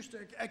so used to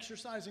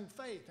exercising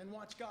faith and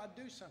watch God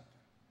do something.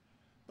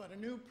 But a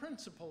new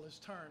principle is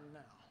turned now.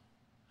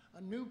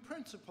 A new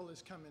principle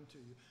is coming to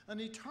you.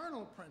 An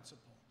eternal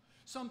principle.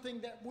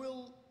 Something that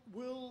will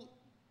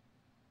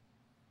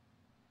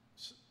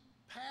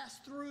pass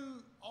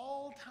through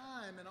all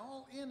time and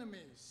all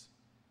enemies.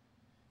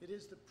 It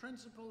is the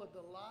principle of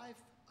the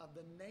life of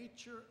the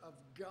nature of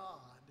God.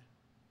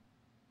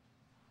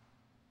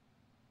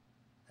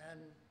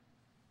 And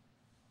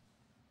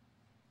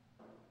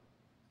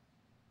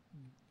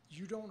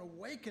you don't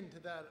awaken to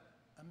that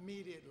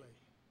immediately.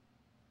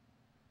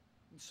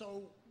 And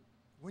so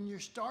when you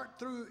start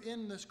through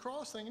in this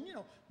cross thing, and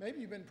maybe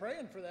you've been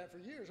praying for that for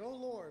years. Oh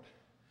Lord,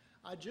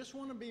 I just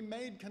want to be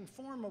made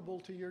conformable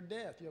to your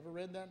death. You ever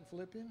read that in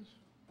Philippians?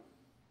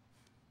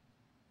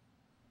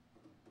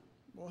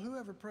 Well,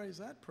 whoever prays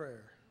that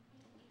prayer?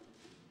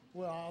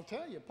 Well, I'll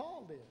tell you,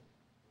 Paul did.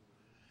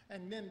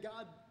 And then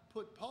God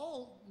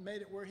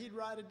made it where he'd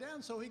write it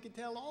down so he could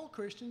tell all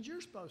Christians,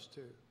 you're supposed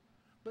to.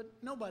 But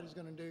nobody's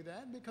going to do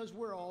that because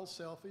we're all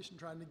selfish and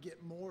trying to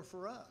get more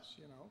for us,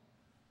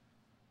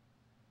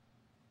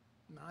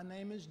 My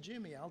name is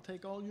Jimmy. I'll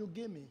take all you'll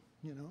give me,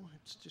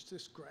 It's just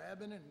this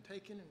grabbing and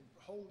taking and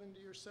holding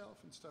to yourself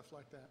and stuff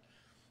like that.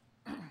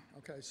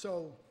 Okay,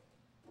 so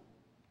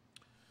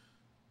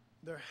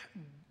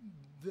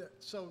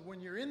so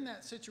when you're in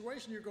that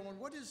situation, you're going,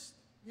 what is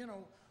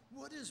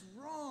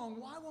wrong?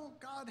 Why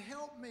won't God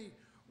help me?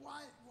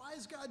 Why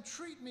does God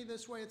treat me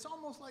this way? It's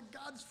almost like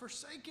God's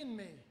forsaken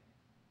me.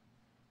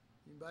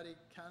 Anybody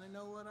kind of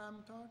know what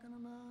I'm talking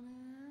about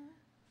here?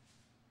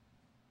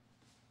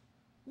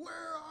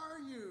 Where are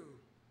you?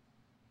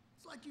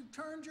 It's like you've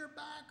turned your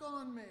back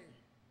on me.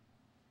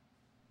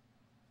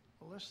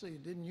 Well, let's see.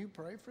 Didn't you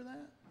pray for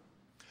that?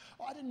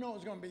 Oh, I didn't know it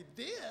was going to be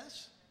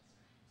this.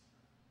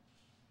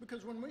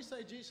 Because when we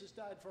say Jesus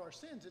died for our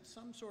sins, it's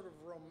some sort of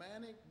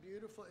romantic,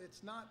 beautiful,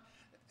 it's not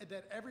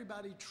that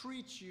everybody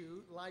treats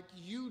you like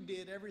you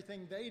did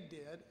everything they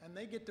did and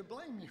they get to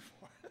blame you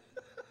for it.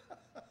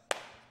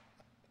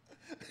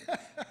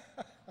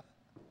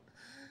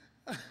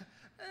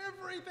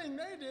 Everything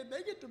they did,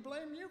 they get to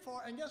blame you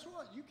for. And guess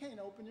what? You can't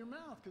open your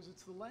mouth because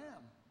it's the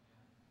Lamb.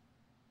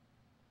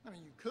 I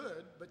mean, you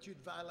could, but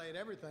you'd violate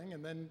everything,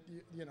 and then,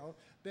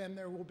 then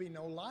there will be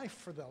no life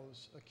for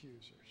those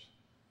accusers.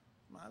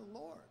 My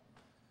Lord.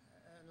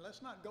 And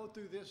let's not go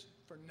through this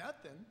for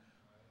nothing.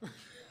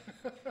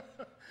 I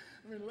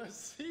mean,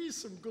 let's see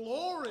some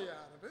glory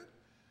out of it,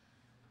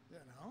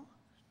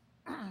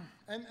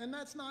 And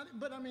that's not,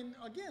 but I mean,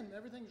 again,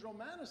 everything's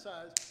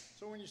romanticized.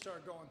 So when you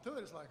start going through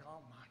it, it's like, oh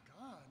my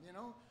God,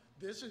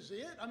 this is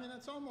it? I mean,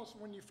 that's almost,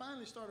 when you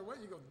finally start away,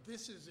 you go,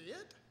 this is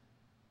it?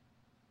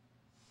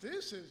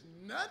 This is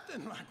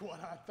nothing like what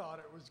I thought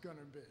it was going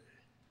to be.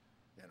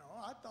 You know,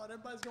 I thought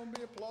everybody's going to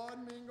be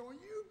applauding me and going,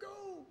 you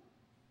go,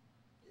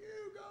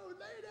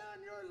 lay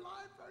down your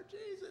life for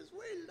Jesus.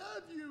 We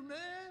love you,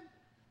 man.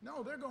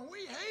 No, they're going,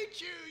 we hate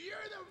you.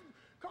 You're the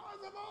cause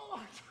of all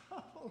our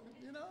trouble,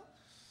 you know?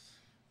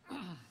 All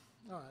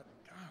right,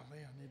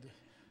 golly,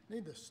 I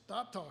need to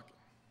stop talking.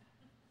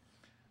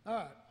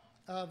 All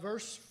right,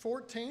 verse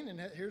 14, and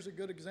here's a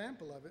good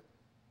example of it.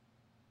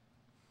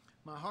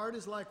 My heart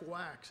is like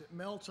wax. It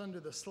melts under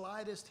the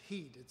slightest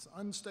heat. It's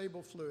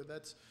unstable fluid.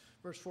 That's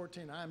verse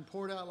 14. I am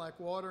poured out like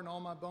water, and all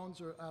my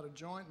bones are out of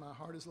joint. My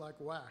heart is like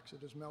wax.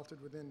 It is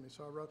melted within me.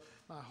 So I wrote,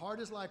 my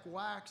heart is like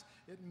wax.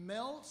 It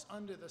melts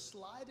under the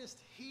slightest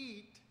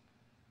heat.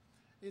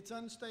 It's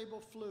unstable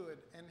fluid.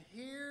 And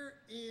here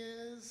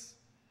is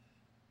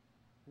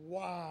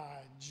why.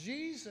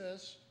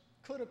 Jesus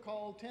could have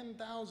called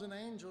 10,000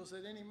 angels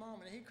at any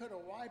moment. He could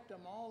have wiped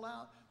them all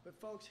out. But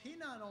folks, he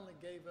not only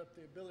gave up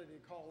the ability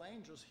to call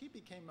angels, he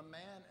became a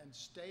man and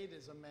stayed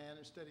as a man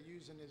instead of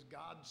using his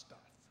God stuff.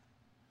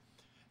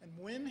 And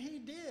when he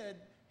did,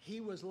 he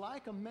was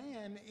like a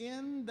man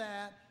in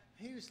that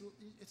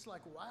it's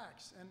like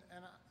wax. And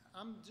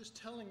I'm just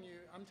telling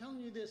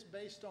you this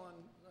based on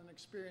an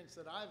experience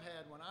that I've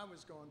had when I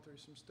was going through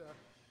some stuff.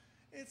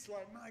 It's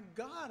like, my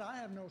God, I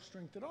have no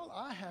strength at all.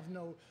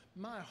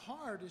 My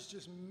heart is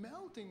just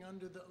melting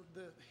under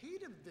the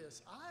heat of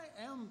this. I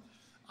am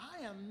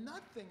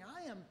nothing.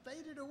 I am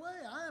faded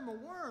away. I am a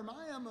worm.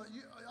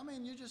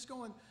 You're just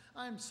going,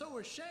 I am so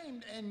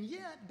ashamed. And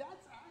yet,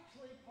 that's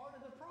actually part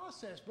of the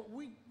process. But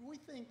we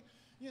think,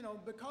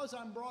 because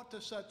I'm brought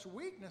to such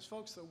weakness,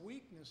 folks, the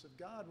weakness of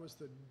God was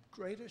the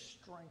greatest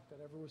strength that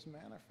ever was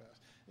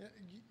manifest. It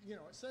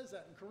says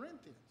that in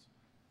Corinthians.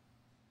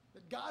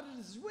 That God at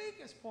his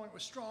weakest point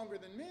was stronger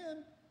than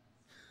men.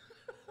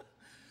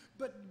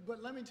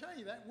 But let me tell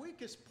you, that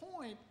weakest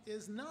point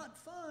is not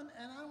fun,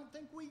 and I don't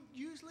think we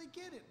usually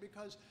get it,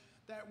 because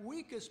that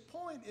weakest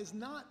point is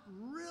not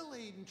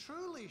really and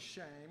truly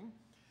shame.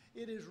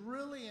 It is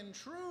really and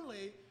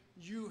truly,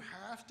 you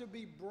have to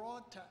be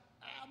brought to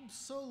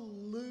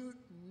absolute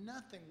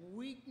nothing.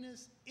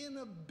 Weakness,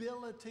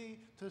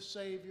 inability to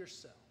save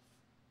yourself.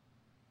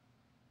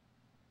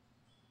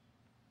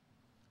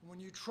 When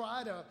you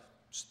try to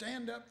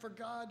stand up for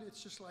God,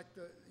 it's just like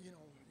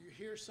you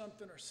hear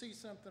something or see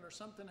something or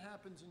something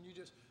happens and you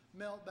just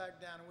melt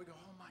back down and we go,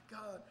 oh my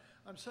God,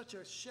 I'm such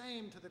a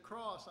shame to the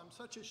cross. I'm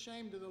such a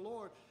shame to the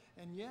Lord.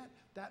 And yet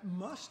that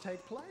must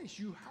take place.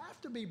 You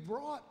have to be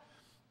brought,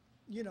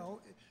 you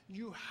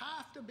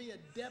have to be a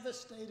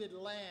devastated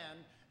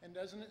land. And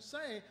doesn't it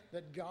say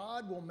that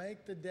God will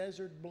make the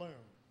desert bloom?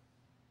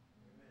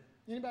 Amen.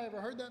 Anybody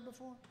ever heard that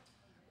before?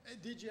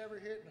 Did you ever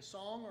hear it in a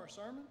song or a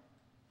sermon?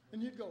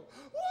 And you'd go,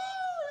 whoa,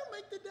 he'll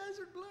make the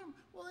desert bloom.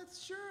 Well,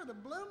 it's sure, the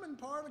blooming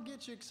part will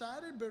get you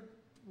excited, but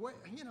wait,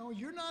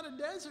 you're not a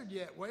desert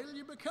yet. Wait till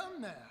you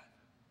become that.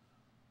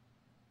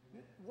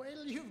 Wait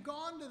till you've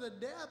gone to the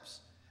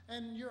depths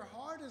and your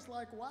heart is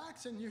like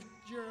wax and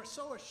you're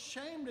so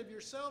ashamed of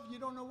yourself you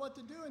don't know what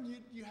to do and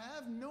you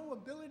have no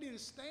ability to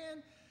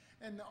stand,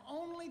 and the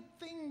only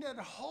thing that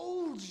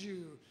holds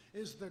you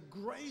is the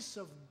grace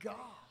of God.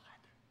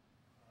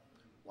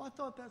 Well, I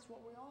thought that's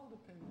what we all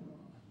depended on.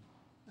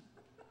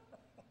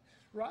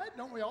 Right?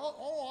 Don't we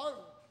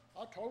all?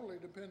 I totally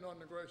depend on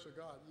the grace of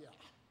God. Yeah.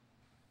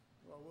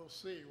 Well, we'll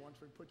see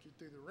once we put you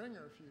through the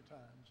ringer a few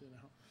times,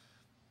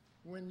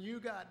 When you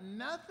got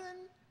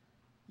nothing,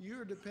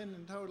 you're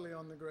dependent totally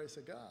on the grace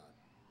of God.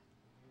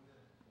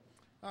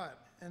 All right,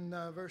 and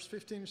verse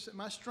 15,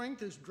 my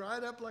strength is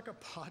dried up like a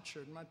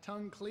potsherd, my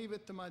tongue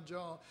cleaveth to my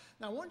jaw.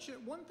 Now, one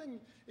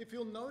thing, if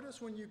you'll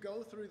notice when you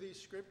go through these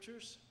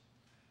scriptures,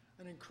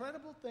 an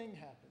incredible thing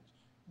happens.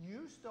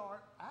 You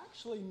start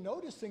actually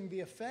noticing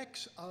the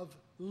effects of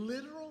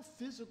literal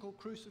physical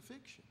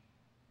crucifixion.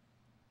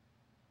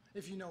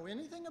 If you know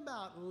anything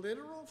about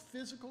literal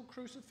physical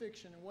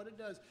crucifixion and what it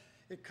does,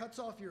 it cuts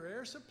off your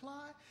air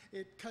supply,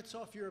 it cuts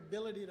off your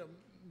ability to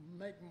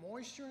make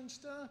moisture and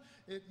stuff.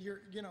 It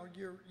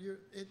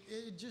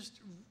just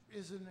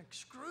is an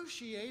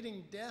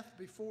excruciating death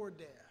before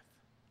death.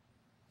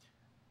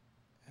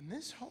 And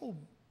this whole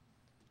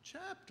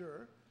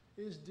chapter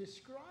is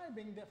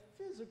describing the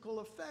physical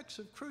effects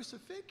of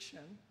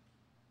crucifixion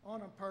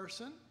on a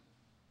person,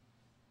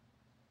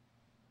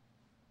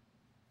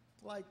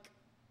 like,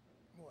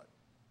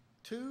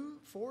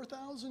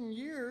 4,000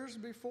 years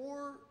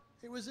before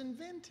it was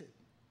invented.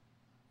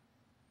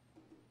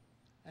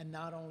 And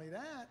not only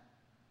that,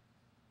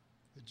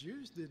 the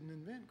Jews didn't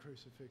invent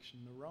crucifixion,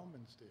 the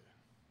Romans did.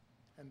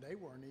 And they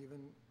weren't even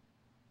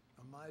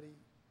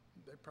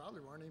they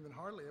probably weren't even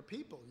hardly a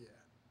people yet.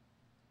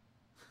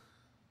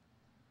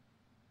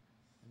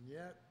 And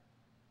yet,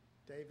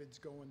 David's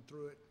going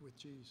through it with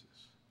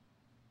Jesus.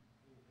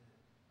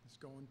 He's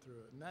going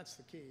through it. And that's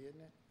the key,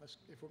 isn't it?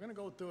 If we're going to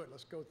go through it,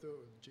 let's go through it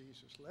with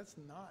Jesus. Let's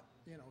not,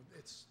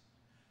 it's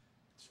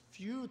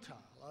futile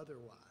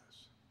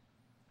otherwise.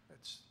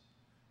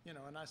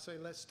 And I say,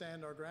 let's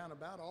stand our ground.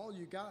 About all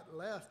you got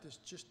left is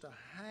just to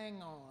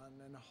hang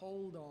on and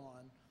hold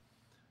on.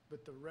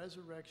 But the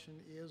resurrection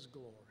is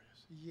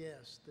glorious.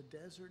 Yes, the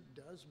desert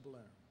does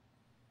bloom.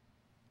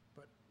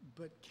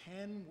 But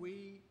can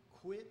we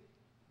quit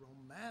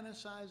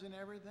romanticizing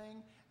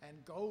everything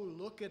and go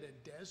look at a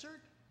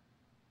desert?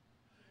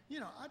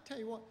 I tell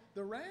you what,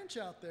 the ranch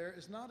out there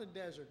is not a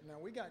desert. Now,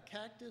 we got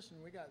cactus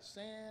and we got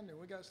sand and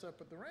we got stuff,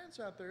 but the ranch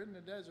out there isn't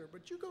a desert.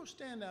 But you go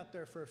stand out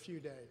there for a few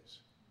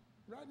days.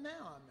 Right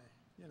now,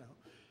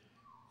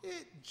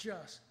 it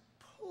just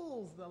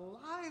pulls the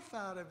life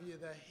out of you,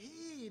 the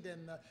heat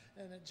and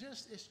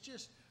it's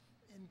just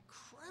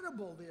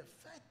incredible the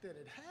effect that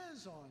it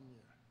has on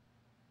you.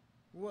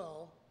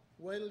 Well,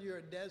 wait till you're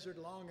a desert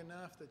long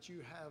enough that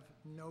you have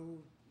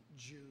no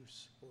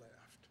juice left.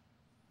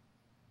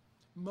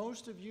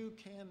 Most of you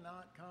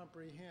cannot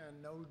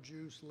comprehend no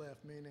juice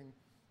left, meaning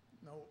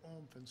no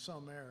oomph in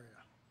some area.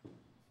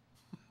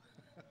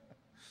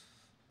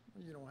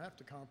 You don't have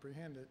to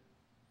comprehend it.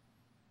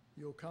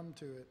 You'll come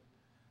to it.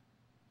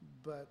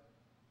 But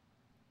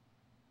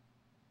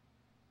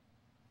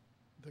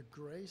the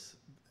grace,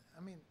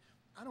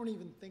 I don't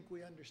even think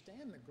we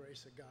understand the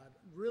grace of God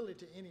really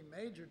to any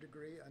major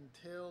degree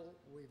until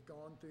we've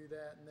gone through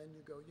that. And then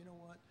you go, you know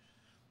what?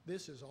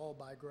 This is all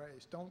by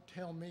grace. Don't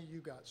tell me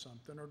you got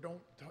something, or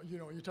don't,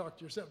 you talk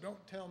to yourself.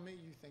 Don't tell me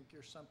you think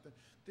you're something.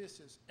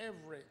 This is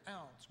every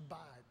ounce by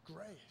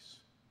grace.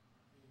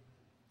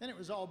 And it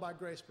was all by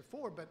grace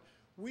before, but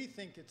we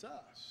think it's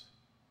us.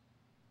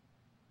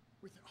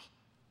 We think,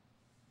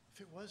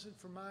 if it wasn't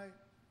for my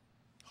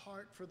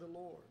heart for the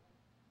Lord.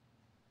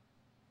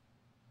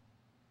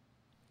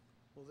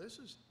 Well, this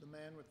is the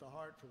man with the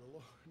heart for the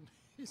Lord.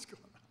 He's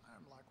going,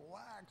 I'm like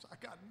wax. I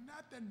got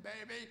nothing,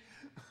 baby.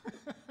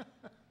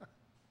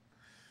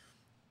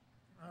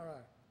 All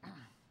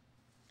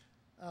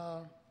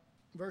right.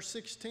 Verse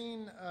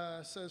 16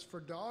 says,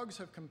 for dogs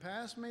have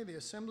compassed me, the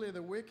assembly of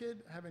the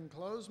wicked have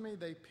enclosed me,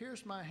 they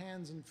pierced my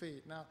hands and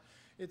feet. Now,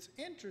 it's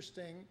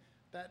interesting,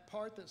 that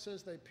part that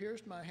says they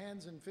pierced my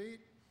hands and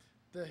feet,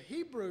 the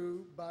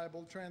Hebrew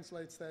Bible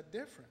translates that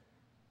different.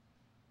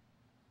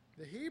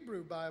 The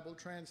Hebrew Bible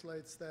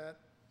translates that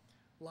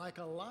like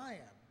a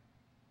lion.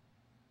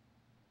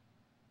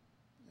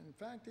 In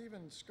fact,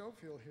 even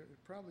Scofield here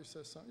probably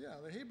says something. Yeah,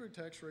 the Hebrew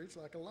text reads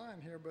like a lion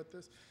here, but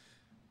this,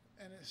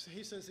 and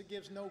he says it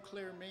gives no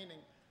clear meaning.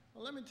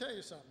 Well, let me tell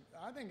you something.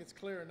 I think it's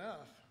clear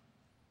enough.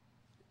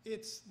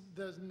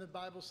 Doesn't the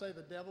Bible say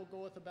the devil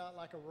goeth about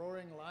like a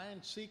roaring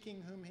lion,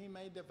 seeking whom he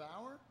may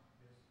devour?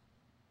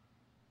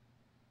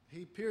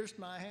 He pierced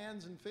my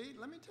hands and feet.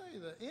 Let me tell you,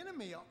 the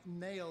enemy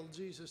nailed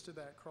Jesus to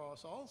that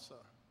cross also.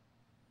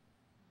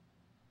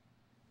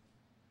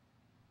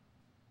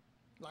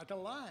 Like a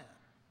lion,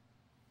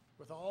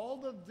 with all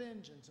the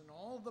vengeance and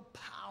all the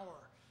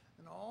power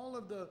and all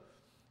of the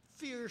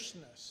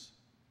fierceness.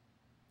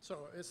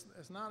 So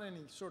it's not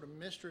any sort of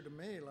mystery to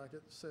me like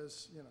it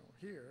says,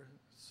 here.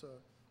 So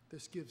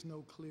this gives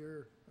no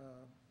clear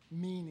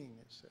meaning,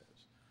 it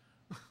says.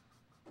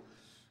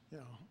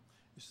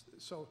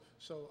 So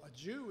a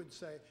Jew would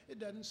say, it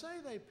doesn't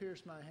say they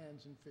pierced my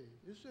hands and feet.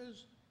 It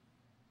says,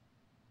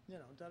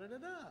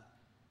 da-da-da-da.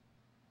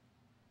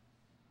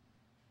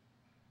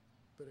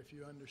 But if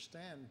you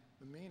understand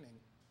the meaning,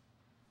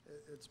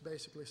 it's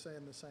basically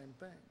saying the same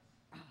thing.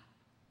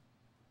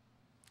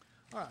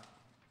 All right,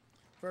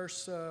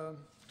 verse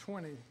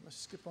 20. Let's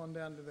skip on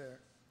down to there.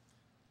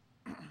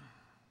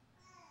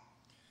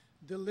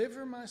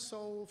 Deliver my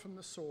soul from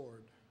the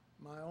sword,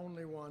 my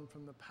only one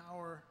from the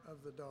power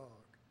of the dog.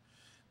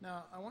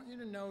 Now, I want you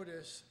to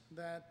notice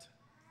that,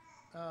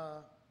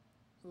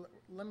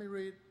 let me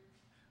read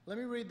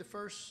the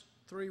first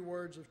three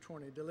words of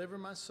 20. Deliver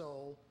my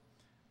soul.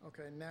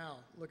 Okay, now,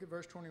 look at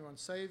verse 21.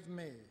 Save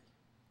me.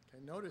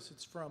 Okay, notice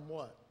it's from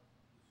what?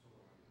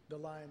 The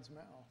lion's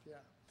mouth, yeah.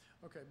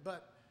 Okay,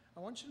 but I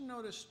want you to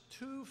notice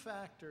two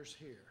factors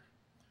here.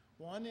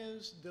 One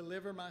is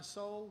deliver my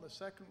soul. The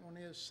second one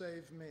is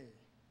save me.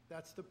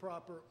 That's the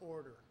proper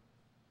order.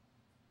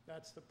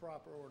 That's the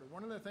proper order.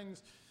 One of the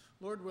things,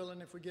 Lord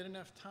willing, if we get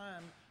enough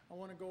time, I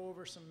want to go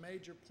over some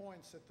major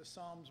points that the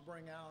Psalms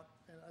bring out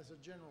as a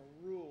general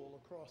rule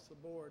across the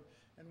board.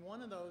 And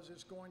one of those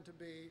is going to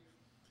be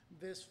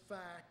this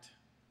fact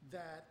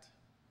that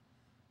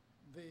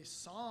the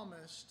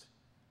psalmist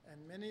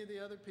and many of the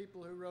other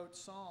people who wrote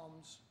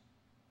Psalms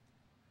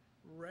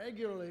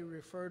regularly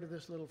refer to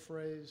this little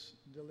phrase,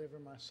 deliver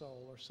my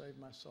soul or save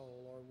my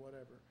soul or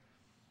whatever,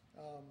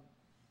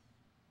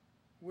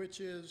 which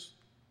is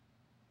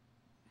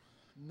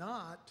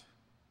not,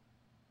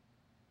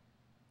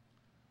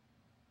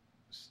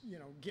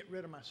 get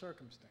rid of my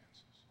circumstances.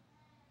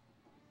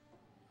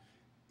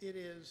 It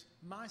is,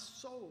 my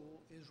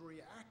soul is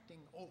reacting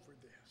over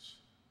this.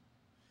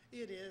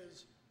 It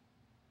is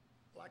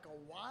like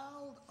a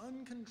wild,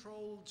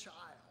 uncontrolled child.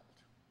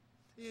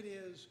 It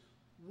is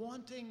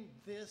wanting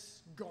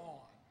this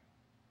gone.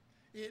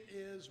 It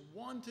is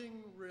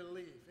wanting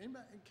relief.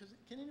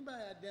 Can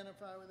anybody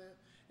identify with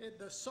it?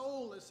 The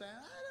soul is saying,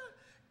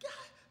 God,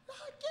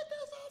 get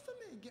this off of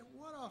me. Get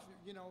what off?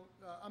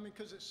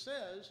 Because it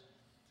says,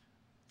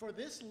 for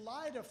this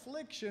light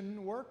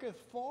affliction worketh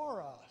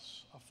for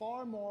us a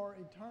far more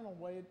eternal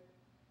weight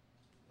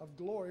of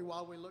glory,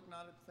 while we look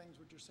not at the things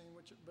which are seen,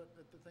 but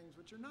at the things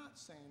which are not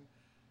seen.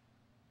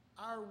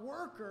 Our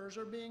workers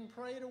are being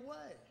prayed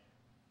away.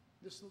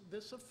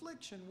 This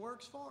affliction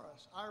works for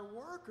us. Our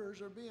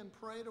workers are being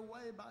prayed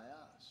away by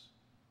us.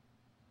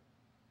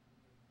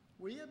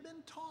 We have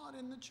been taught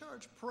in the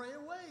church, pray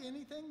away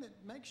anything that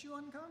makes you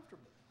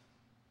uncomfortable.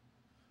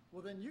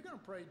 Well, then you're going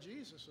to pray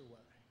Jesus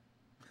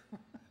away.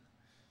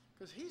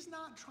 Because he's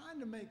not trying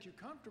to make you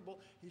comfortable.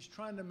 He's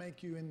trying to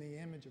make you in the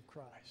image of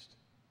Christ.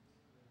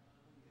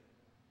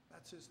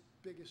 That's his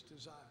biggest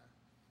desire.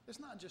 It's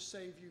not just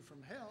save you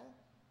from hell.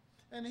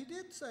 And he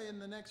did say in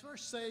the next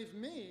verse, save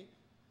me.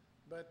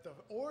 But the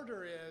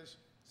order is,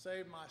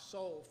 save my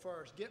soul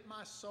first. Get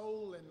my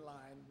soul in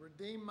line.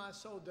 Redeem my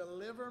soul.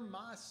 Deliver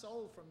my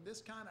soul from this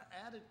kind of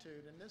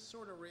attitude and this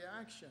sort of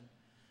reaction.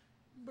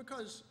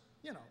 Because,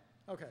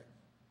 okay.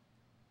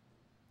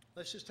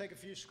 Let's just take a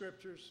few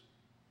scriptures.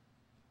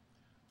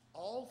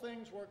 All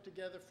things work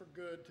together for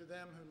good to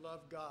them who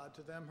love God,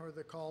 to them who are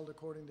the called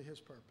according to his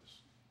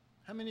purpose.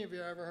 How many of you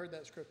have ever heard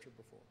that scripture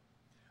before?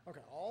 Okay,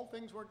 all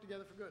things work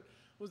together for good.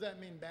 Does that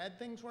mean bad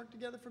things work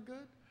together for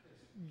good?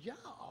 Yeah,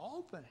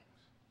 all things.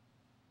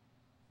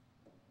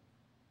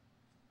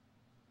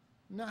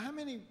 Now, how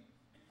many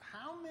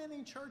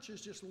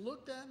churches just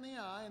look that in the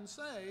eye and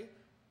say,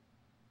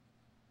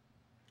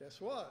 guess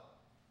what?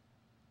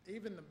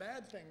 Even the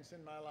bad things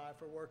in my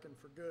life are working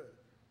for good.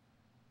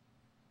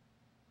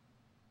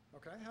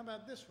 Okay, how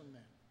about this one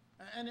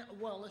then?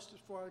 Let's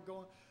just, before I go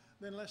on,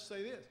 then let's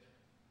say this.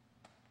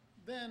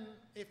 Then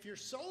if your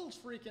soul's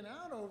freaking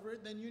out over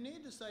it, then you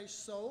need to say,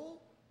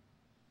 soul,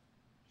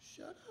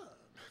 shut up.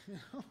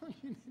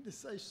 You need to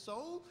say,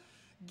 soul,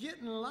 get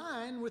in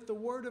line with the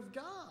Word of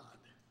God.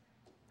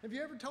 Have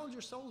you ever told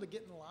your soul to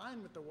get in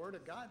line with the Word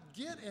of God?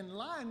 Get in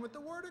line with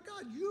the Word of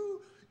God.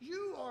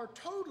 You are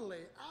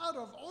totally out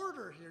of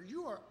order here.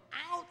 You are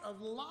out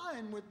of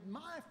line with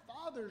my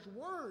Father's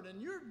Word, and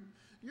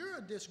you're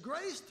a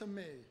disgrace to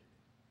me.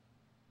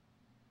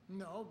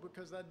 No,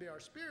 because that'd be our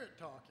spirit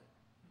talking.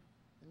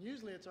 And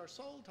usually it's our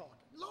soul talking.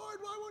 Lord,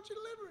 why won't you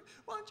deliver it?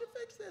 Why don't you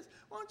fix this?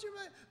 Why don't you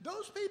make...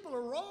 Those people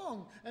are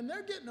wrong, and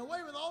they're getting away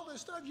with all this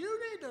stuff. You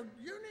need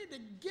to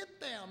get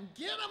them.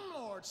 Get them,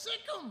 Lord. Sick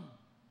them.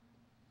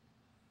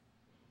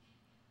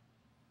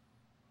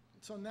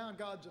 So now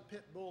God's a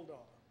pit bulldog.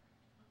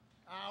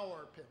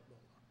 Our pit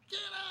bulldog. Get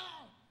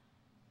out!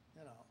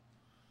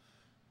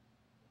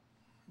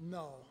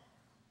 No.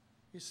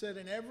 He said,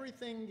 in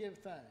everything give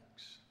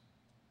thanks.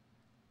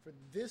 For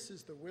this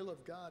is the will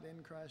of God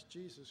in Christ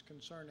Jesus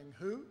concerning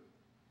who?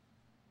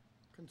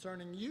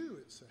 Concerning you,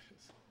 it says.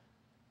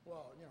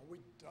 Well, we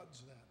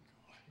dodge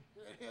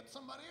that. It hit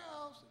somebody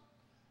else.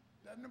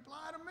 It doesn't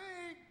apply to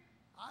me.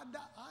 I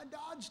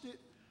dodged it.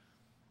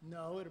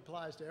 No, it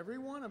applies to every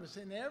one of us.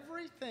 In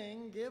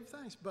everything, give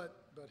thanks. But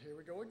here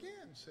we go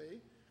again, see?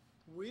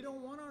 We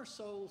don't want our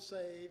soul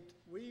saved.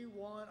 We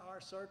want our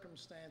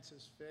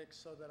circumstances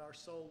fixed so that our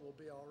soul will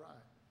be all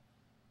right.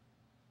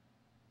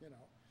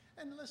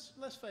 And let's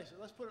face it,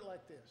 let's put it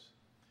like this.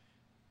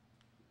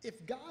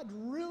 If God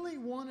really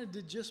wanted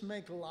to just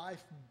make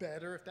life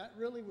better, if that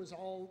really was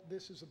all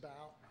this is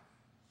about,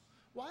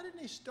 why didn't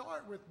he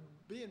start with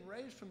being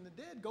raised from the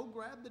dead? Go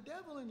grab the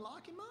devil and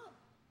lock him up.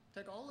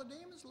 Take all the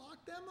demons,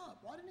 lock them up.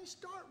 Why didn't he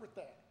start with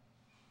that?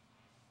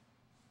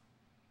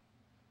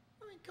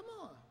 I mean, come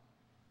on.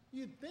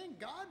 You'd think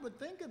God would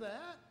think of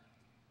that.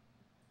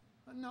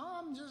 No,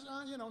 I'm just,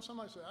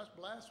 somebody said, that's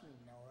blasphemy.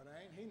 No, it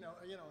ain't.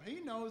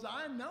 He knows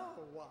I know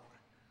why.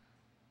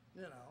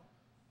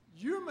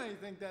 You may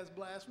think that's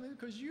blasphemy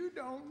because you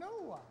don't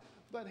know why.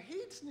 But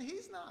he's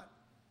not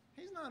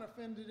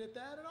offended at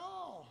that at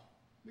all,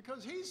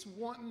 because he's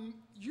wanting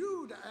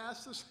you to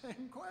ask the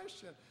same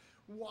question.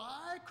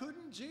 Why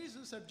couldn't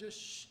Jesus have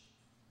just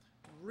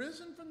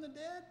risen from the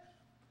dead,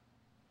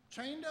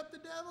 chained up the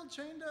devil,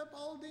 chained up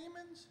all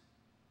demons,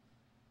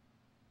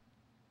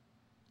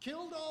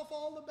 killed off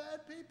all the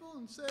bad people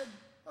and said,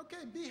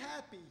 okay, be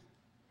happy.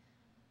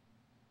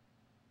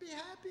 Be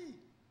happy.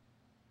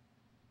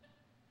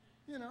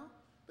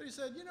 But he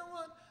said, you know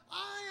what?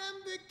 I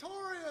am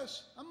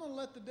victorious. I'm going to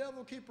let the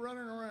devil keep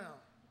running around.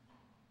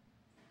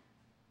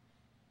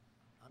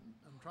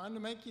 I'm trying to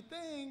make you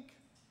think.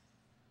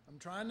 I'm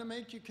trying to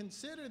make you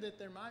consider that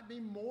there might be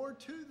more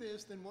to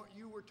this than what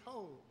you were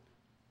told.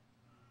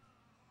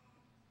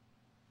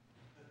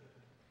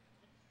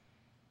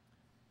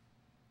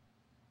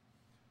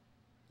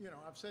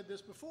 I've said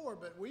this before,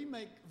 but we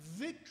make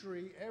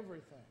victory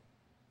everything.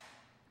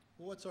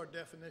 Well, what's our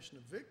definition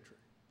of victory?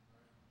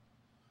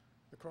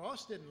 The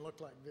cross didn't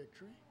look like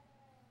victory.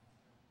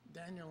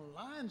 Daniel in the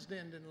lion's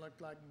den didn't look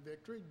like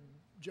victory.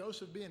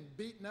 Joseph being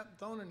beaten up and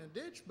thrown in a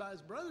ditch by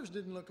his brothers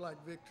didn't look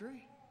like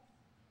victory.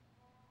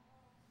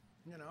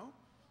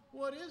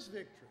 What is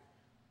victory?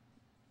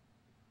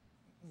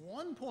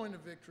 One point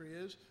of victory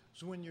is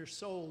when your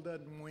soul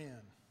doesn't win.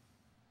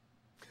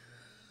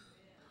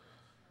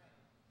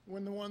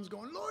 when the one's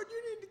going, Lord,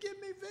 you need to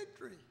give me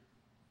victory.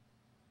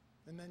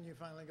 And then you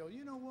finally go,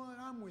 you know what?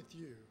 I'm with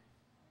you.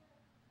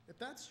 If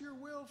that's your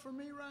will for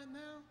me right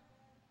now,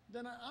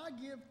 then I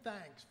give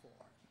thanks for it.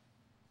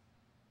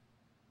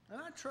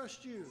 And I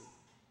trust you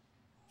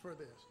for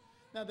this.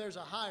 Now, there's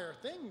a higher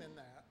thing than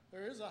that.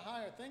 There is a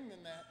higher thing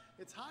than that.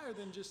 It's higher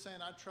than just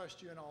saying, I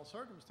trust you in all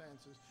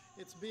circumstances.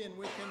 It's being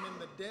with him in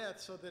the death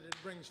so that it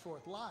brings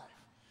forth life.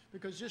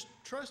 Because just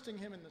trusting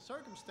him in the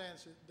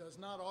circumstances does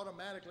not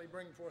automatically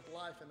bring forth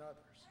life in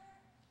others.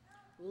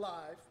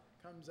 Life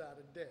comes out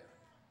of death,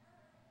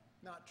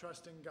 not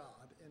trusting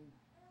God in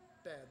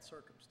bad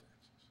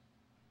circumstances.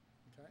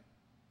 Okay?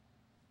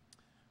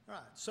 All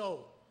right,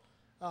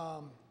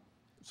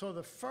 so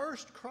the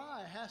first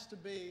cry has to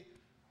be,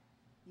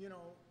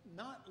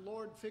 not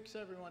Lord, fix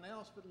everyone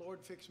else, but Lord,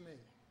 fix me.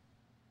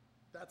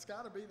 That's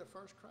got to be the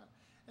first cry.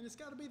 And it's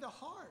got to be the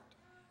heart.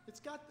 It's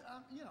got,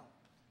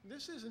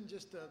 this isn't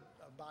just a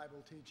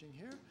Bible teaching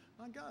here.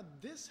 My God,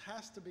 this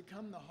has to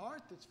become the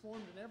heart that's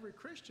formed in every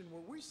Christian,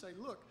 where we say,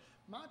 look,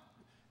 I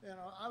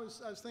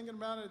was thinking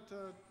about it,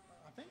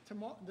 I think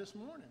this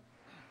morning,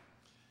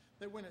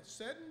 that when it's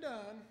said and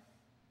done,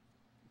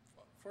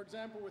 for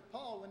example, with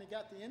Paul, when he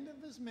got the end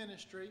of his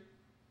ministry,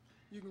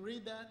 you can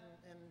read that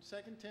in 2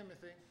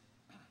 Timothy.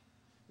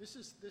 This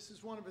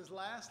is one of his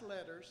last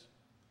letters.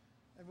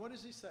 And what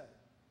does he say?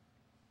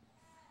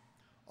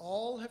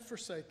 All have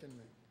forsaken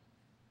me.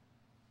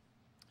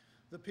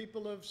 The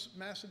people of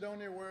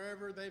Macedonia,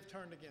 wherever, they've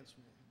turned against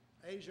me.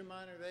 Asia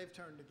Minor, they've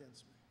turned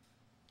against me.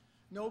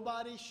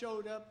 Nobody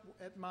showed up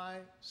at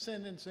my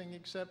sentencing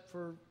except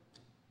for,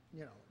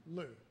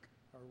 Luke.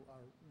 I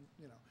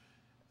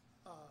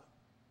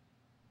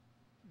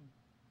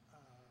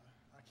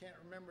can't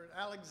remember it.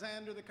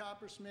 Alexander the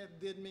coppersmith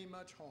did me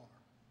much harm.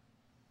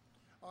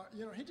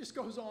 He just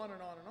goes on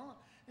and on and on.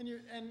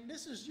 And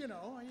this is,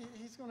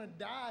 he's going to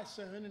die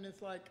soon, and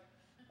it's like,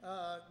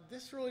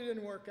 this really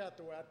didn't work out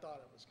the way I thought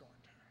it was going to.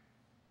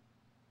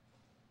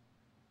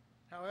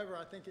 However,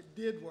 I think it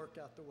did work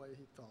out the way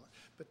he thought.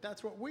 But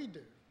that's what we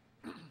do.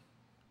 When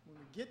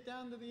we get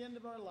down to the end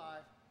of our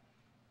life,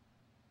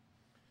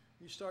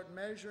 you start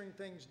measuring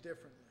things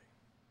differently.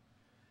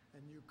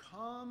 And you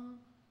come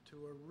to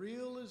a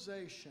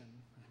realization,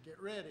 get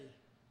ready,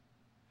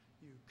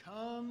 you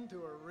come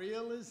to a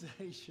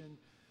realization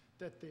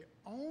that the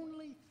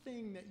only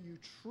thing that you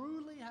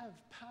truly have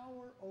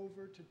power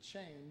over to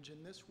change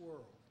in this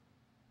world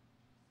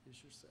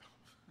is yourself.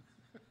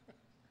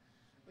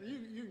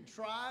 You can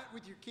try it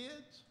with your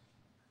kids.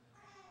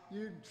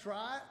 You can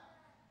try it.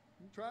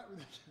 You can try it with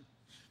your kids.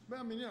 But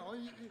I mean,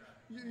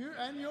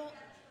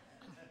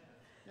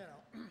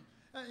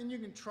 and you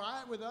can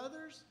try it with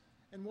others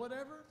and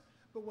whatever.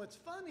 But what's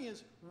funny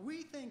is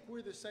we think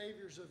we're the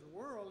saviors of the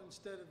world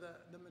instead of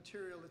the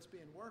material that's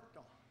being worked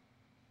on.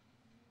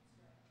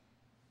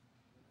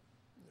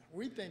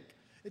 We think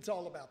it's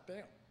all about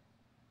them.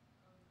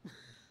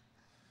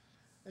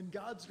 And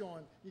God's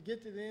going, you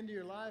get to the end of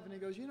your life and he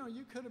goes, you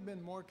could have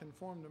been more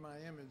conformed to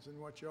my image than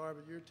what you are,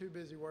 but you're too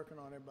busy working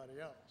on everybody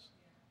else.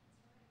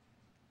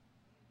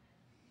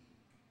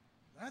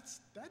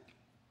 That's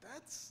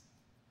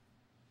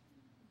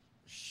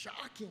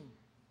shocking,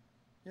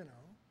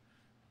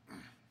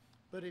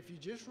 But if you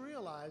just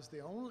realize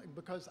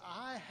because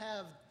I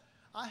have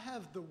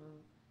the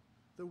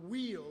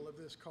wheel of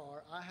this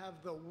car, I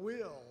have the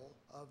will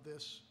of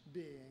this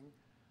being,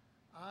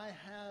 I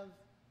have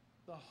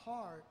the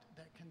heart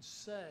that can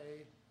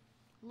say,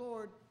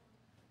 Lord,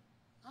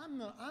 I'm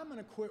going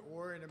to quit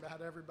worrying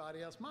about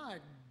everybody else. My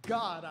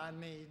God, I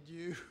need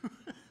you.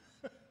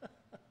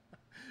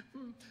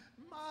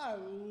 My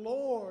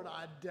Lord,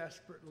 I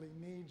desperately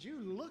need you.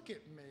 Look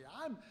at me.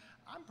 I'm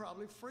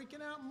probably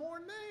freaking out more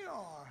than they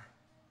are.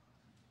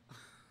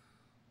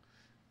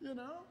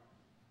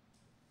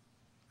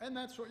 And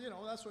that's what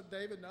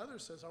David and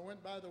others says. I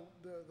went by the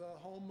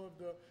home of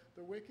the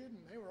wicked,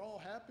 and they were all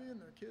happy,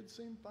 and their kids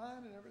seemed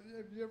fine, and everything.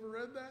 Have you ever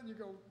read that? And you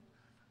go,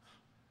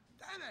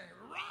 that ain't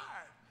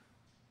right.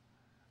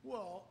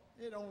 Well,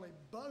 it only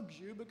bugs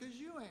you because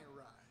you ain't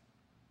right.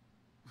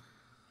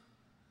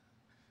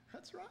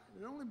 That's right.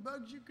 It only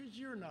bugs you because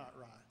you're not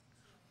right.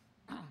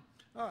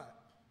 All right.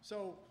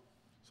 So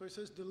he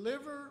says,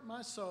 deliver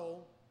my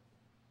soul,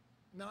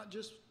 not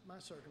just my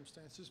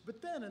circumstances.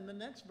 But then in the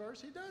next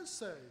verse, he does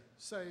say,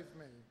 save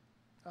me.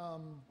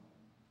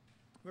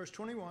 Verse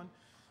 21,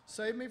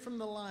 save me from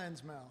the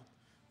lion's mouth,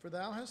 for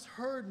thou hast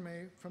heard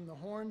me from the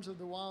horns of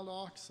the wild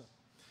oxen.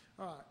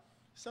 All right.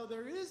 So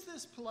there is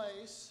this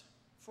place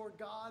for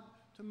God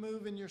to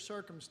move in your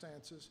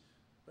circumstances,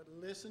 but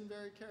listen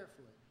very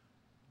carefully.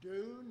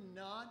 Do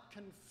not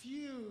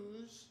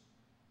confuse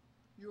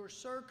your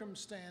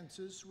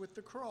circumstances with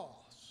the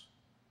cross.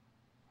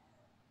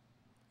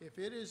 If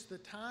it is the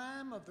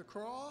time of the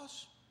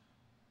cross,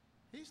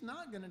 he's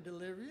not going to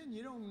deliver you, and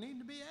you don't need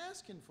to be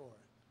asking for it.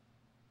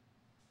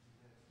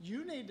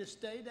 You need to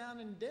stay down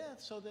in death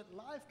so that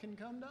life can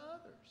come to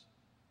others.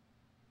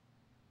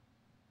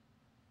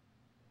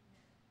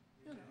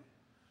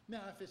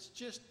 Now, if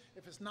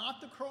it's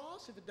not the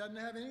cross, if it doesn't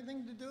have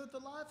anything to do with the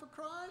life of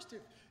Christ,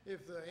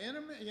 if the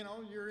enemy,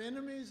 your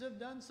enemies have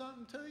done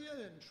something to you,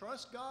 then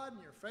trust God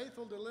and your faith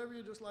will deliver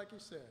you just like he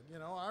said.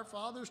 Our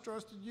fathers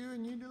trusted you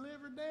and you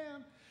delivered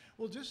them.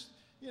 Well, just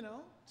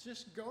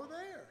go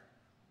there.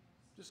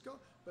 Just go.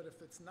 But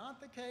if it's not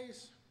the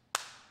case,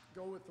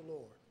 go with the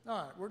Lord.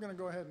 All right, we're going to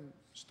go ahead and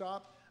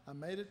stop. I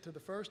made it to the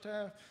first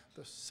half.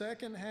 The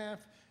second half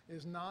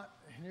is not,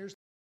 and here's